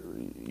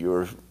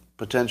your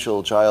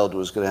potential child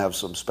was going to have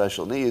some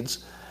special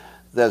needs,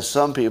 that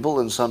some people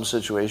in some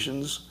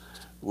situations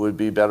would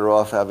be better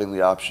off having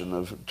the option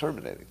of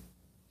terminating.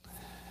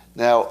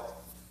 Now,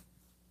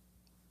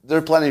 there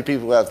are plenty of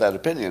people who have that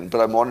opinion, but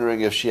I'm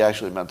wondering if she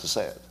actually meant to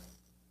say it.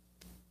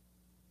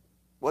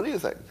 What do you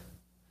think?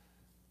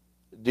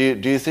 Do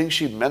you think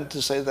she meant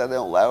to say that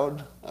out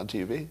loud on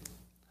TV?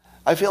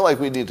 I feel like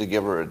we need to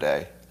give her a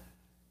day,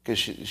 because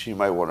she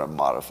might want to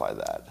modify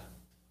that.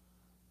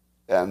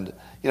 And,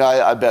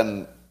 I've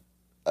been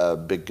a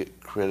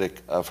big critic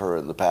of her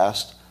in the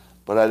past,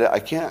 but I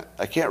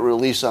can't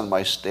release on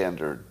my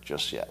standard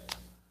just yet.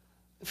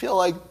 I feel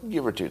like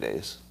give her 2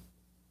 days.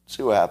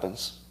 See what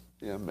happens.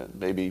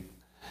 Maybe.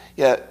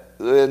 Yeah,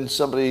 and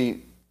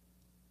somebody,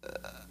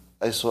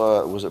 I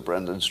saw, was it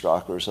Brendan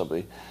Strock or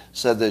somebody,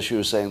 said that she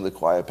was saying the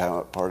quiet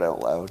part out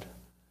loud.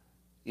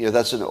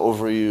 That's an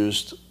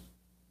overused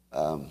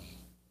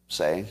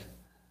saying,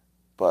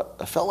 but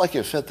I felt like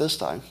it fit this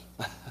time.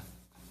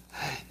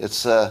 It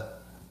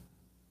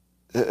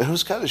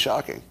was kind of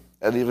shocking.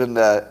 And even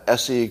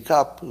S.E.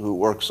 Cupp, who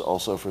works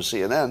also for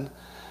CNN,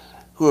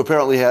 who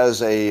apparently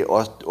has a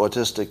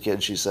autistic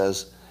kid, she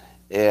says,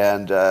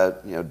 and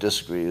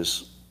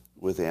disagrees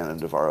with Anna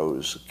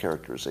Navarro's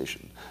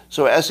characterization.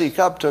 So S.E.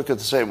 Cupp took it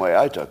the same way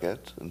I took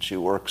it, and she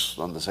works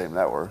on the same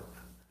network.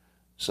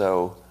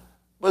 So,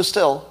 but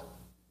still,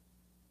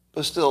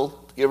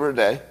 give her a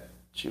day.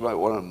 She might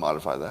want to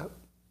modify that.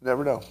 You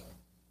never know.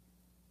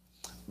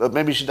 But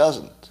maybe she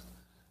doesn't.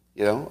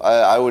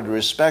 I would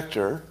respect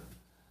her.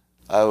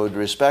 I would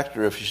respect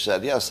her if she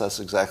said, yes,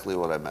 that's exactly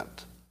what I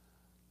meant.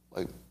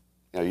 Like,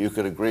 you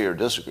could agree or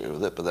disagree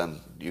with it, but then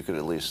you could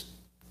at least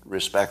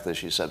respect that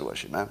she said what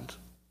she meant.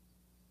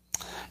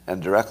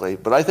 And directly.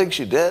 But I think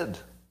she did.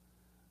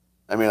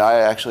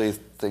 I actually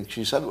think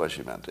she said what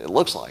she meant. It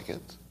looks like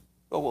it.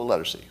 But we'll let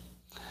her see.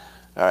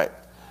 All right.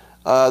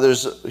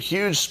 There's a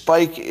huge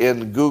spike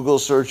in Google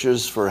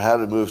searches for how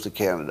to move to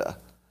Canada.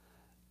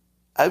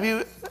 Have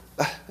you,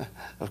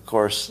 of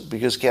course,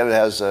 because Canada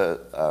has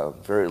a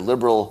very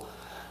liberal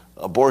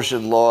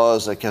abortion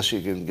laws, I guess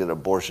you can get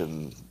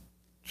abortion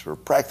for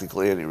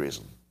practically any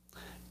reason.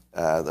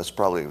 That's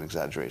probably an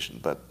exaggeration,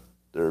 but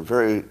they're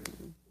very,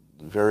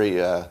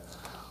 very,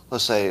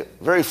 let's say,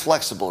 very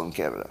flexible in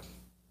Canada.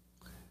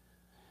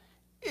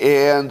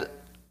 And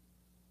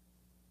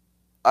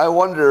I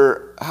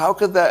wonder, how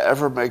could that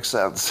ever make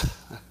sense?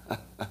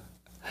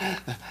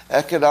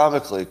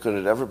 Economically, could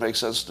it ever make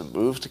sense to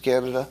move to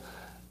Canada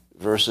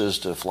versus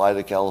to fly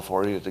to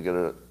California to get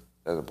an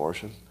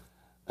abortion?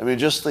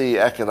 Just the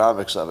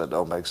economics of it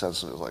don't make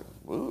sense. And it's like,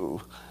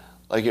 ooh.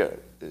 Like,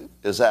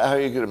 is that how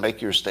you're going to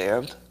make your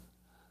stand?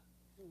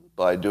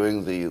 By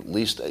doing the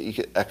least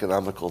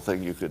economical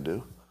thing you could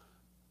do?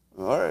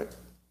 All right.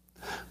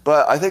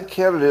 But I think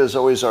Canada is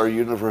always our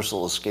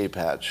universal escape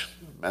hatch,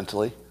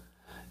 mentally.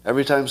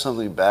 Every time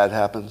something bad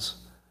happens,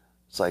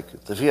 it's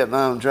like the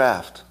Vietnam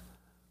draft.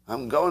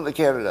 I'm going to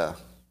Canada.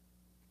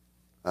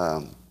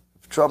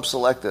 If Trump's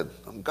elected,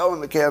 I'm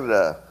going to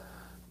Canada.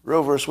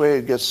 Roe versus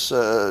Wade gets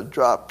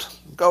dropped.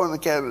 I'm going to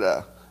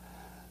Canada.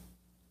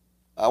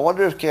 I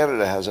wonder if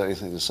Canada has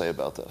anything to say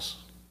about this.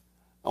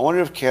 I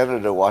wonder if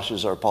Canada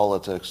watches our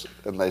politics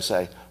and they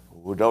say,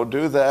 oh, don't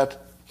do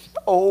that.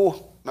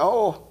 Oh,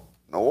 no.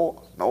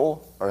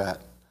 Or I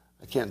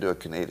can't do a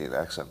Canadian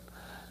accent.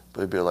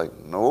 But it'd be like,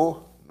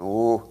 no,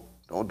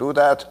 don't do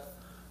that.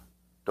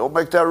 Don't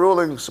make that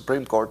ruling,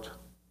 Supreme Court.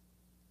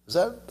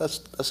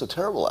 That's a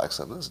terrible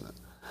accent, isn't it?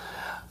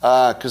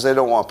 Because they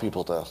don't want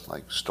people to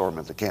storm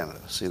into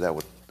Canada. See, that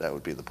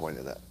would be the point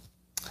of that.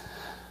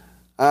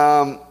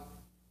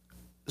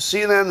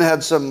 CNN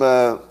had some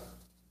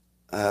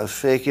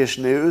fake-ish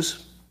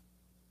news.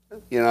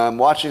 I'm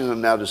watching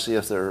them now to see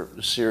if they're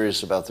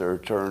serious about their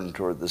turn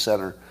toward the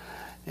center,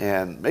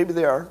 and maybe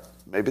they are.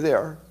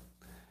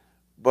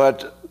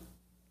 But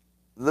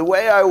the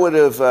way I would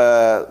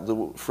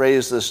have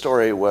phrased this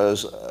story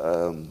was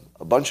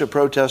a bunch of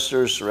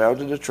protesters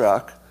surrounded a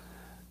truck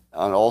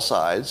on all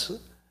sides,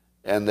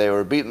 and they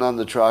were beating on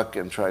the truck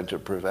and trying to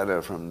prevent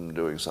it from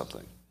doing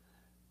something.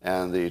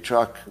 And the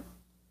truck,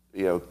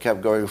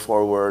 kept going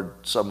forward,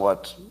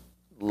 somewhat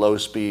low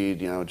speed,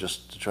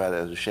 just to try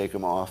to shake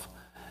them off.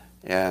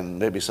 And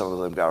maybe some of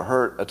them got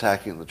hurt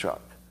attacking the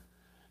truck.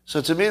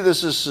 So to me,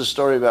 this is a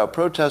story about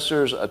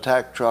protesters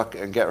attack truck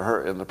and get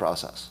hurt in the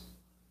process.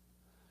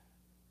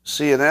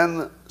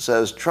 CNN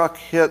says truck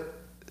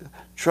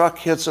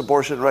hits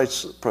abortion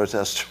rights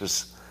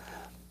protesters,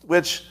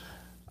 which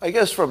I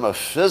guess from a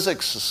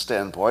physics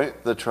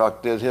standpoint, the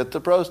truck did hit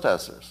the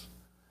protesters.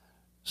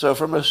 So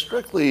from a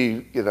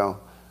strictly,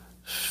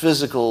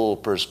 physical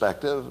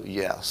perspective,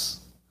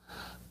 yes.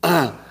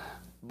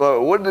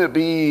 But wouldn't it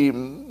be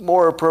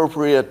more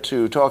appropriate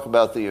to talk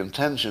about the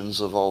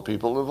intentions of all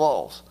people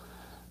involved?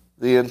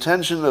 The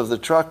intention of the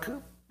truck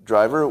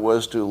driver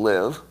was to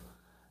live.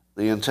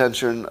 The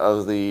intention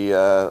of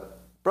the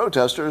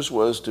protesters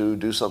was to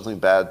do something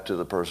bad to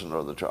the person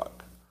or the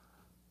truck.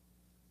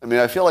 I mean,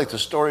 I feel like the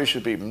story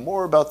should be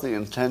more about the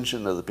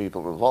intention of the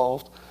people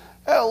involved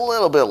and a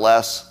little bit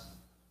less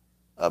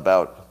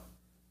about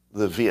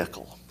the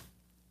vehicle.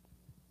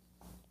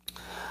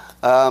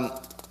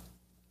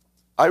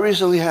 I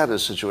recently had a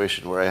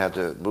situation where I had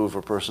to move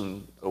a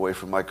person away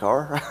from my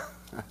car.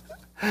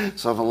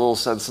 So I'm a little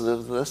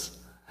sensitive to this.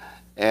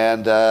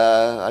 And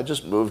I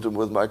just moved him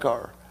with my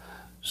car.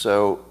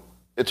 So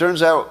it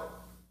turns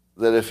out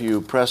that if you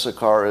press a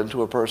car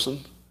into a person,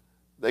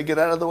 they get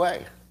out of the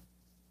way.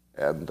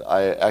 And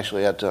I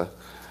actually had to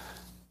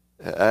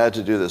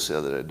do this the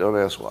other day. Don't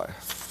ask why.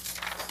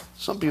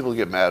 Some people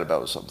get mad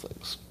about some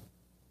things.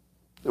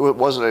 It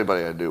wasn't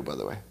anybody I knew, by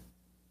the way.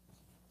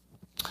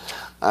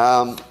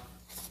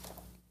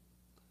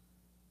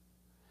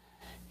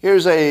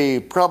 Here's a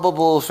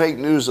probable fake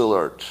news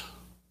alert.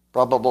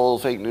 Probable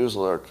fake news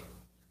alert.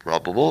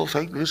 Probable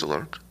fake news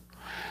alert.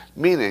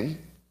 Meaning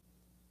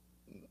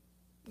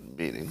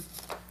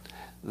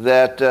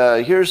that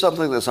here's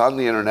something that's on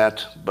the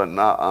internet but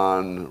not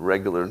on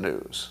regular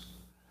news.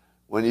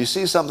 When you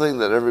see something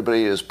that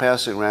everybody is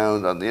passing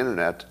around on the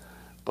internet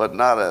but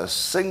not a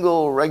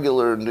single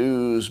regular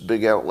news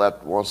big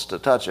outlet wants to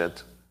touch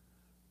it,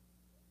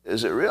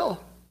 is it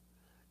real?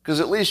 Because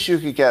at least you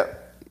could get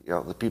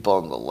the people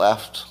on the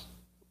left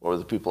or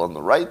the people on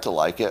the right to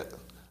like it,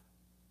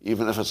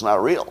 even if it's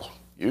not real,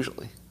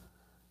 usually.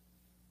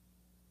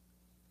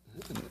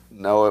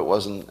 No, it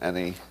wasn't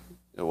any.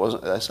 It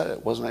wasn't. I said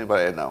it wasn't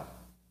anybody I know.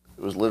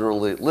 It was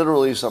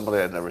literally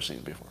somebody I'd never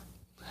seen before.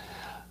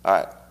 All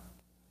right.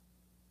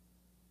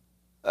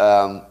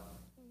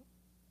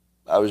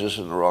 I was just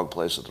in the wrong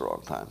place at the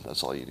wrong time.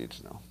 That's all you need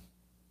to know.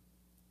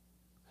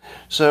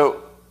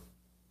 So,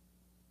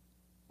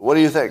 what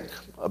do you think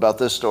about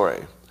this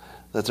story?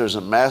 That there's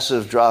a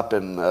massive drop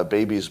in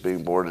babies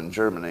being born in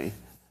Germany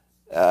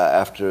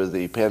after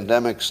the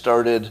pandemic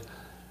started,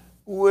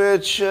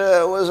 which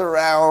was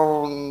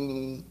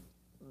around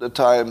the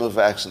time of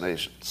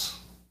vaccinations.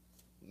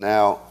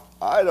 Now,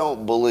 I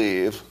don't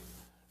believe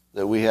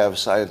that we have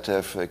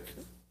scientific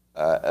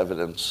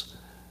evidence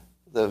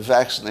that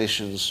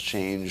vaccinations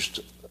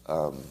changed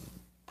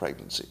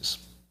pregnancies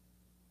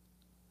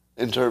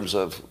in terms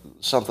of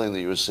something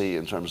that you would see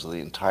in terms of the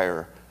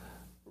entire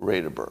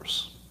rate of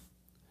births.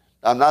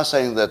 I'm not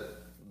saying that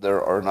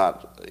there are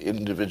not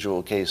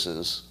individual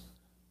cases,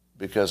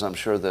 because I'm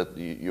sure that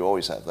you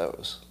always have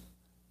those,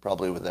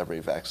 probably with every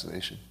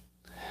vaccination.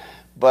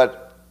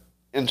 But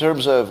in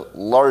terms of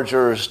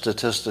larger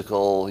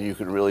statistical, you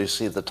can really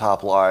see the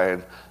top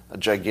line, a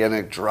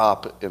gigantic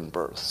drop in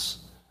births.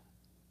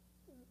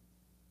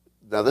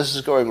 Now, this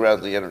is going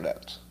around the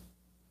internet.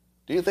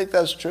 Do you think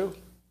that's true?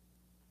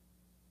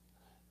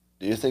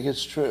 Do you think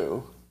it's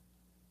true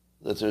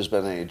that there's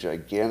been a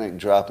gigantic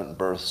drop in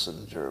births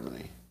in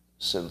Germany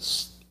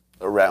since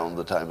around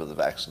the time of the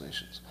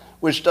vaccinations?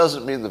 Which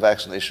doesn't mean the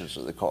vaccinations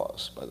are the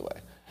cause, by the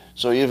way.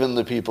 So even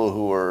the people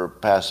who are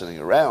passing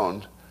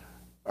around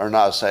are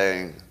not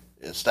saying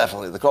it's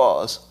definitely the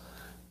cause.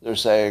 They're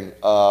saying,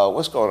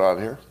 what's going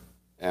on here?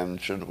 And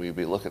shouldn't we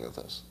be looking at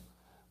this?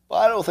 Well,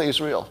 I don't think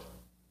it's real.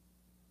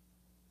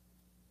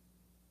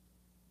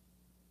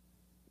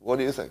 What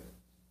do you think?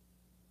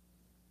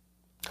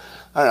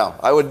 I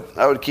don't know.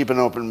 I would keep an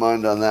open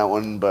mind on that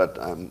one, but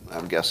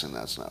I'm guessing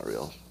that's not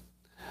real.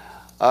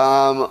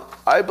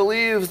 I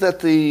believe that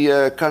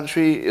the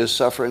country is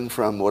suffering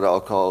from what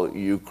I'll call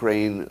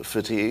Ukraine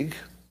fatigue.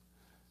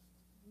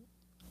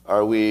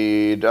 Are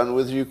we done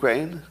with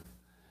Ukraine?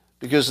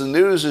 Because the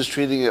news is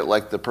treating it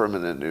like the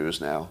permanent news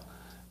now.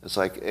 It's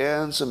like,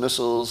 and some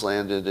missiles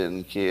landed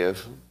in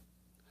Kiev.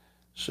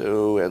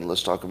 So, and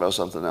let's talk about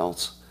something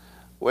else.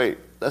 Wait,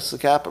 that's the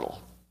capital.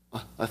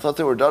 I thought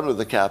they were done with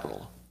the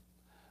capital.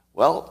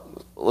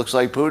 Well, looks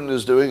like Putin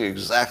is doing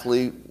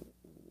exactly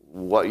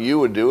what you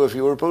would do if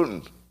you were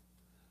Putin.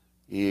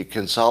 He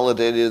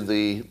consolidated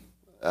the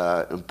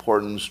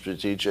important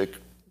strategic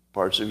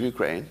parts of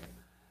Ukraine,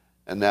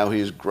 and now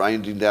he's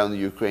grinding down the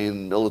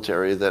Ukraine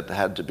military that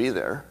had to be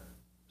there.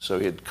 So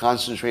he had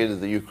concentrated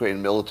the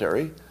Ukraine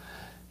military.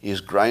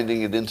 He's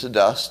grinding it into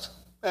dust,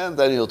 and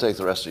then he'll take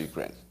the rest of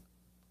Ukraine.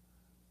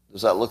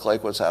 Does that look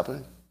like what's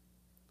happening?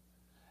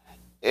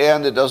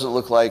 And it doesn't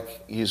look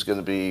like he's going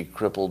to be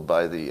crippled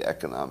by the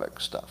economic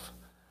stuff.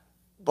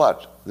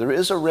 But there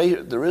is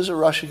a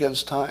rush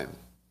against time.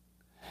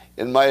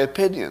 In my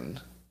opinion,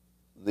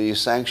 the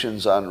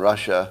sanctions on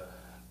Russia,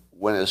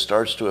 when it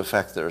starts to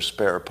affect their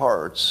spare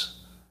parts,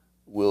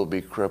 will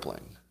be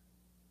crippling.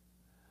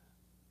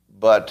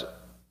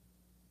 But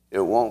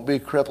it won't be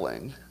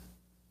crippling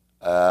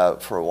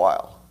for a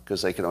while,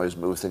 because they can always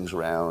move things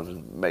around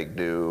and make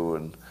new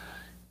and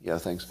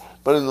things.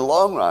 But in the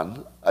long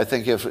run, I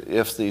think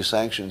if the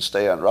sanctions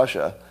stay on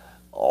Russia,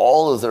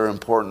 all of their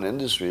important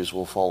industries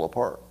will fall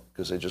apart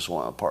because they just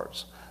want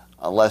parts,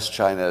 unless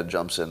China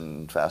jumps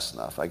in fast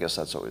enough. I guess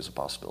that's always a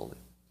possibility.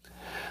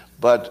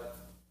 But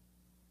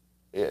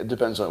it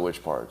depends on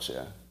which parts,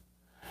 yeah.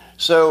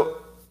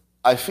 So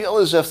I feel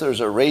as if there's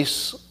a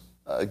race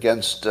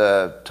against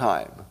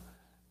time.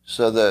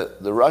 So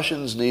the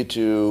Russians need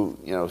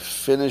to,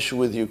 finish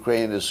with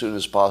Ukraine as soon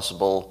as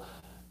possible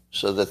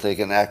so that they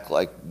can act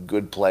like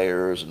good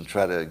players and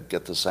try to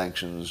get the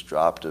sanctions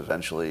dropped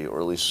eventually,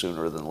 or at least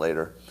sooner than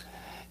later.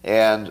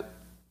 And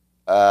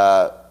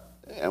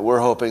we're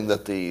hoping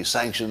that the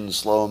sanctions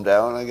slow them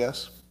down, I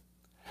guess.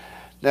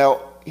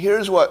 Now,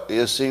 here's what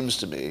it seems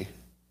to me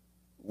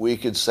we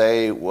could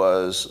say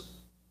was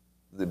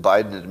the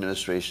Biden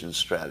administration's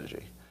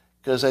strategy.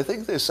 Because I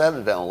think they said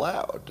it out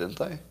loud, didn't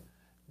they?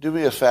 Do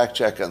me a fact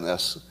check on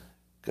this,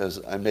 because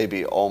I may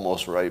be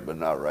almost right but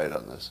not right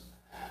on this.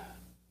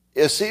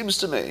 It seems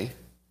to me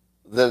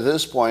that at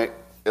this point,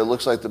 it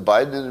looks like the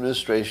Biden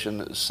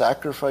administration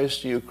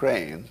sacrificed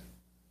Ukraine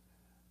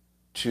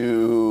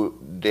to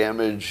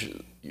damage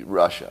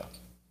Russia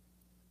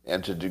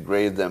and to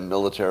degrade them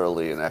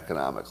militarily and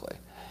economically.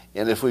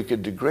 And if we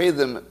could degrade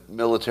them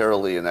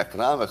militarily and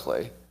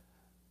economically,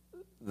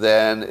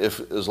 then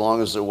as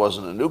long as there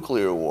wasn't a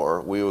nuclear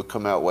war, we would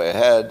come out way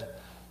ahead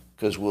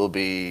because we'll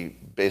be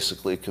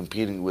basically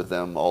competing with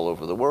them all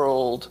over the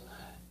world,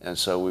 and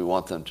so we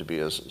want them to be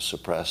as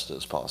suppressed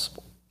as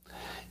possible.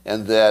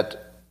 And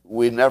that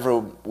we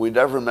never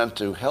meant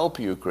to help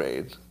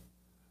Ukraine,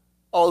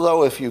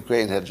 although if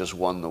Ukraine had just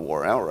won the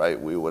war outright,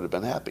 we would have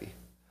been happy.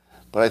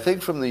 But I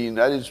think from the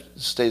United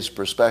States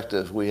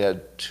perspective, we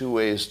had two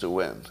ways to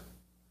win.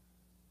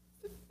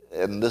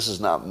 And this is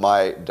not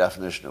my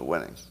definition of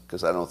winning,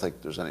 because I don't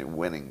think there's any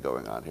winning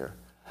going on here.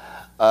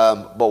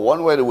 But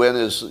one way to win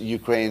is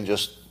Ukraine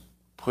just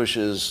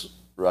pushes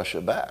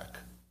Russia back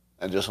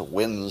and just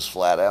wins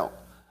flat out.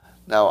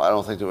 Now, I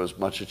don't think there was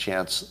much a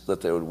chance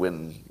that they would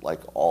win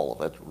like all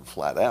of it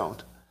flat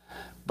out,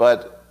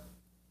 but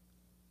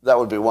that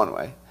would be one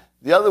way.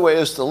 The other way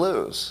is to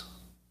lose,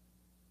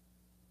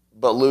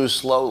 but lose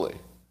slowly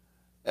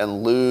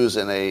and lose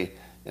in a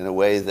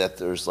way that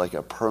there's like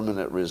a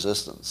permanent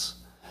resistance.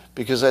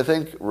 Because I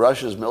think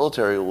Russia's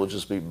military will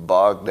just be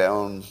bogged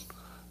down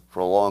for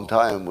a long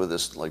time with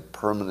this like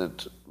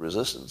permanent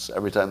resistance.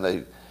 Every time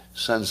they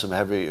send some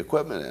heavy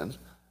equipment in,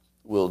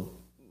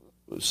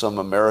 some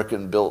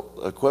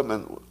American-built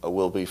equipment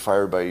will be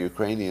fired by a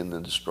Ukrainian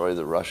and destroy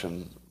the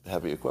Russian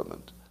heavy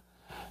equipment.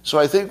 So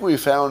I think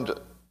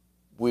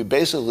we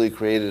basically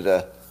created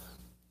a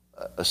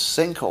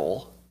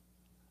sinkhole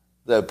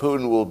that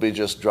Putin will be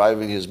just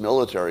driving his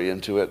military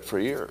into it for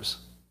years.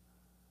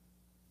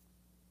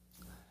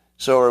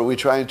 So are we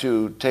trying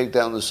to take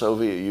down the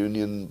Soviet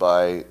Union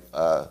by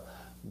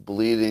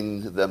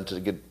bleeding them to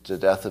get to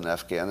death in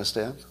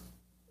Afghanistan?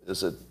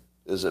 Is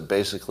it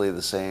basically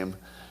the same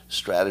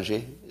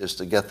strategy, is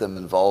to get them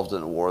involved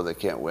in a war they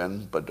can't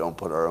win, but don't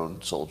put our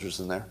own soldiers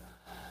in there?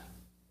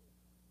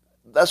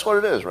 That's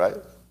what it is, right?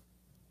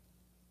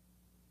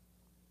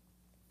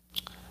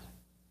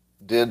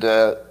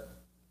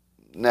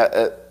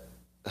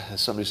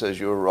 Somebody says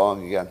you were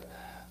wrong again.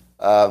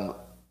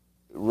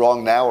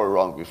 Wrong now or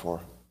wrong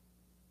before?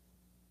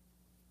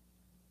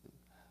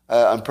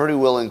 I'm pretty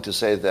willing to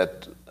say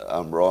that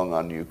I'm wrong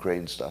on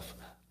Ukraine stuff.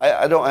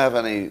 I don't have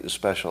any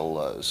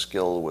special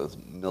skill with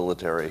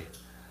military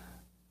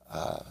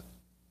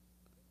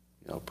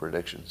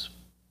predictions.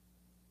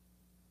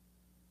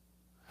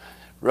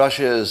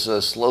 Russia is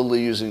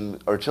slowly using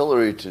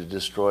artillery to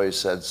destroy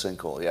said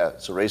sinkhole. Yeah,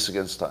 it's a race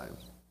against time.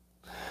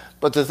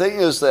 But the thing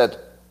is that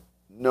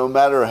no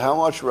matter how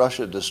much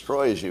Russia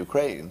destroys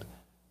Ukraine,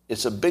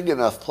 it's a big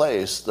enough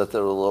place that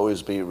there will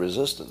always be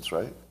resistance,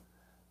 right?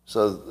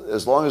 So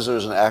as long as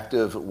there's an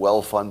active,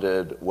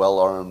 well-funded,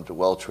 well-armed,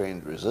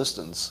 well-trained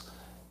resistance,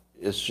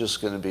 it's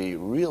just going to be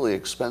really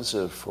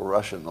expensive for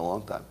Russia in the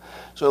long time.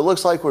 So it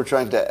looks like we're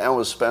trying to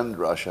outspend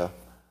Russia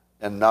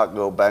and not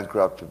go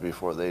bankrupt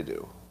before they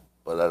do.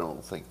 But I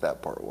don't think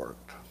that part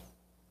worked.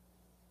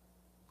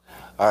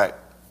 All right.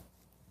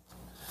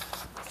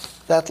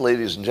 That,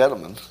 ladies and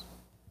gentlemen,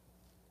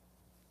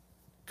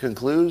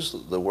 concludes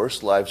the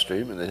worst live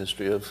stream in the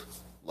history of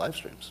live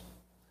streams.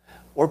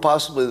 Or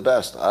possibly the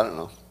best. I don't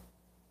know.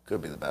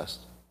 Could be the best.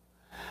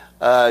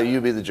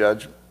 You be the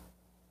judge.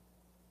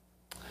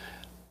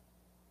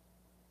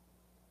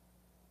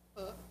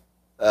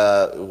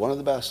 One of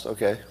the best.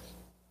 Okay.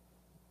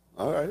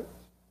 All right.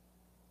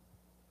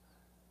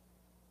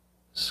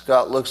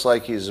 Scott looks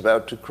like he's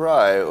about to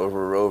cry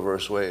over Roe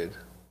versus Wade.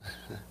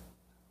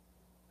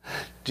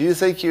 Do you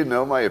think you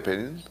know my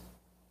opinion?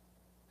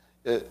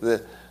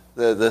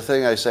 The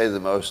thing I say the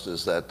most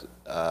is that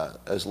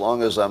as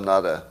long as I'm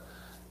not a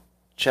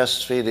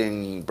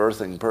chest-feeding,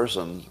 birthing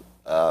person,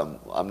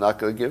 I'm not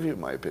going to give you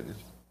my opinion.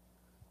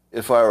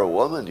 If I were a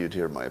woman, you'd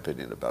hear my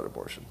opinion about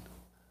abortion.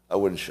 I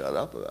wouldn't shut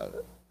up about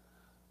it.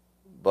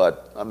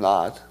 But I'm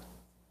not.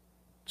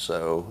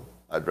 So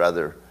I'd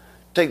rather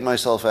take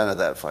myself out of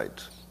that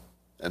fight.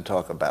 and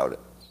talk about it.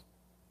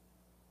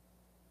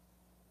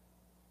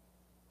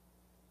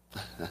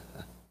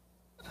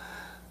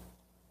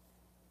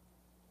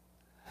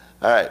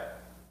 All right.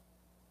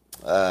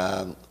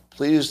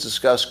 Please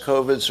discuss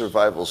COVID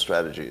survival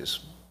strategies.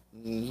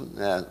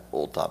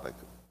 Old topic.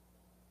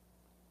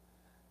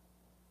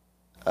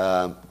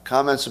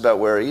 Comments about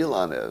where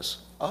Elon is.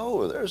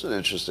 Oh, there's an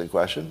interesting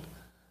question.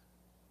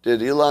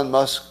 Did Elon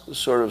Musk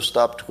sort of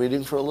stop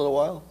tweeting for a little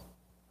while?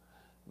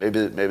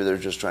 Maybe they're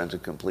just trying to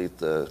complete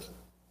the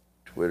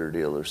Twitter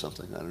deal or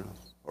something. I don't know.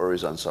 Or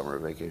he's on summer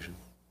vacation.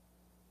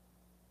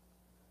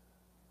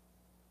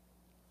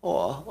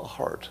 Oh, a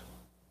heart.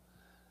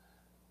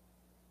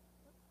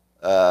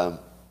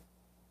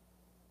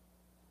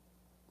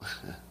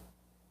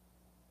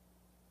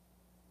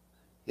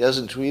 He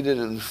hasn't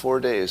tweeted in 4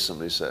 days,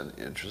 somebody said.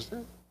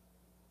 Interesting.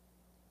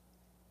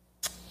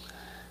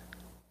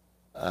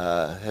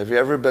 Have you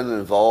ever been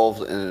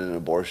involved in an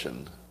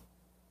abortion?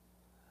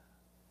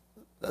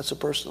 That's a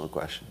personal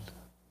question.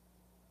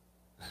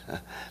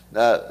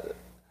 Now,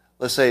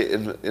 let's say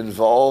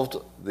involved,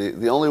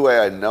 the only way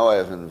I know I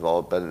have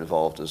been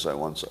involved is I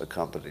once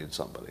accompanied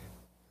somebody.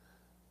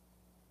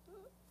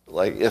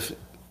 Like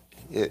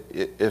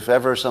if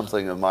ever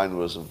something of mine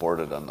was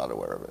aborted, I'm not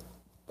aware of it.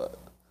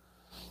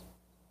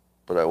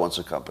 But I once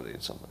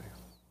accompanied somebody.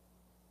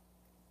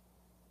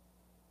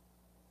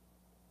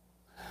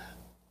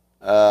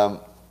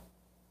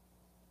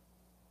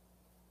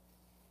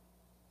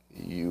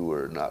 You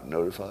were not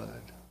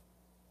notified.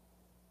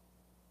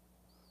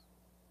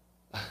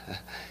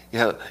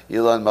 Yeah,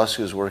 Elon Musk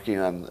is working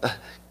on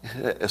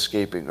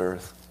escaping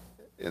Earth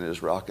in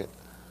his rocket.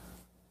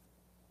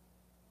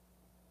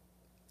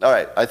 All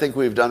right, I think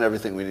we've done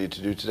everything we need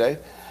to do today.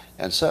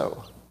 And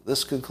so,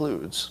 this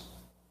concludes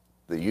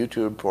the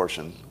YouTube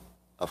portion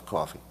of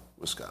Coffee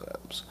with Scott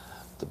Adams,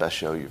 the best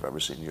show you've ever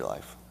seen in your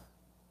life.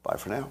 Bye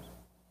for now.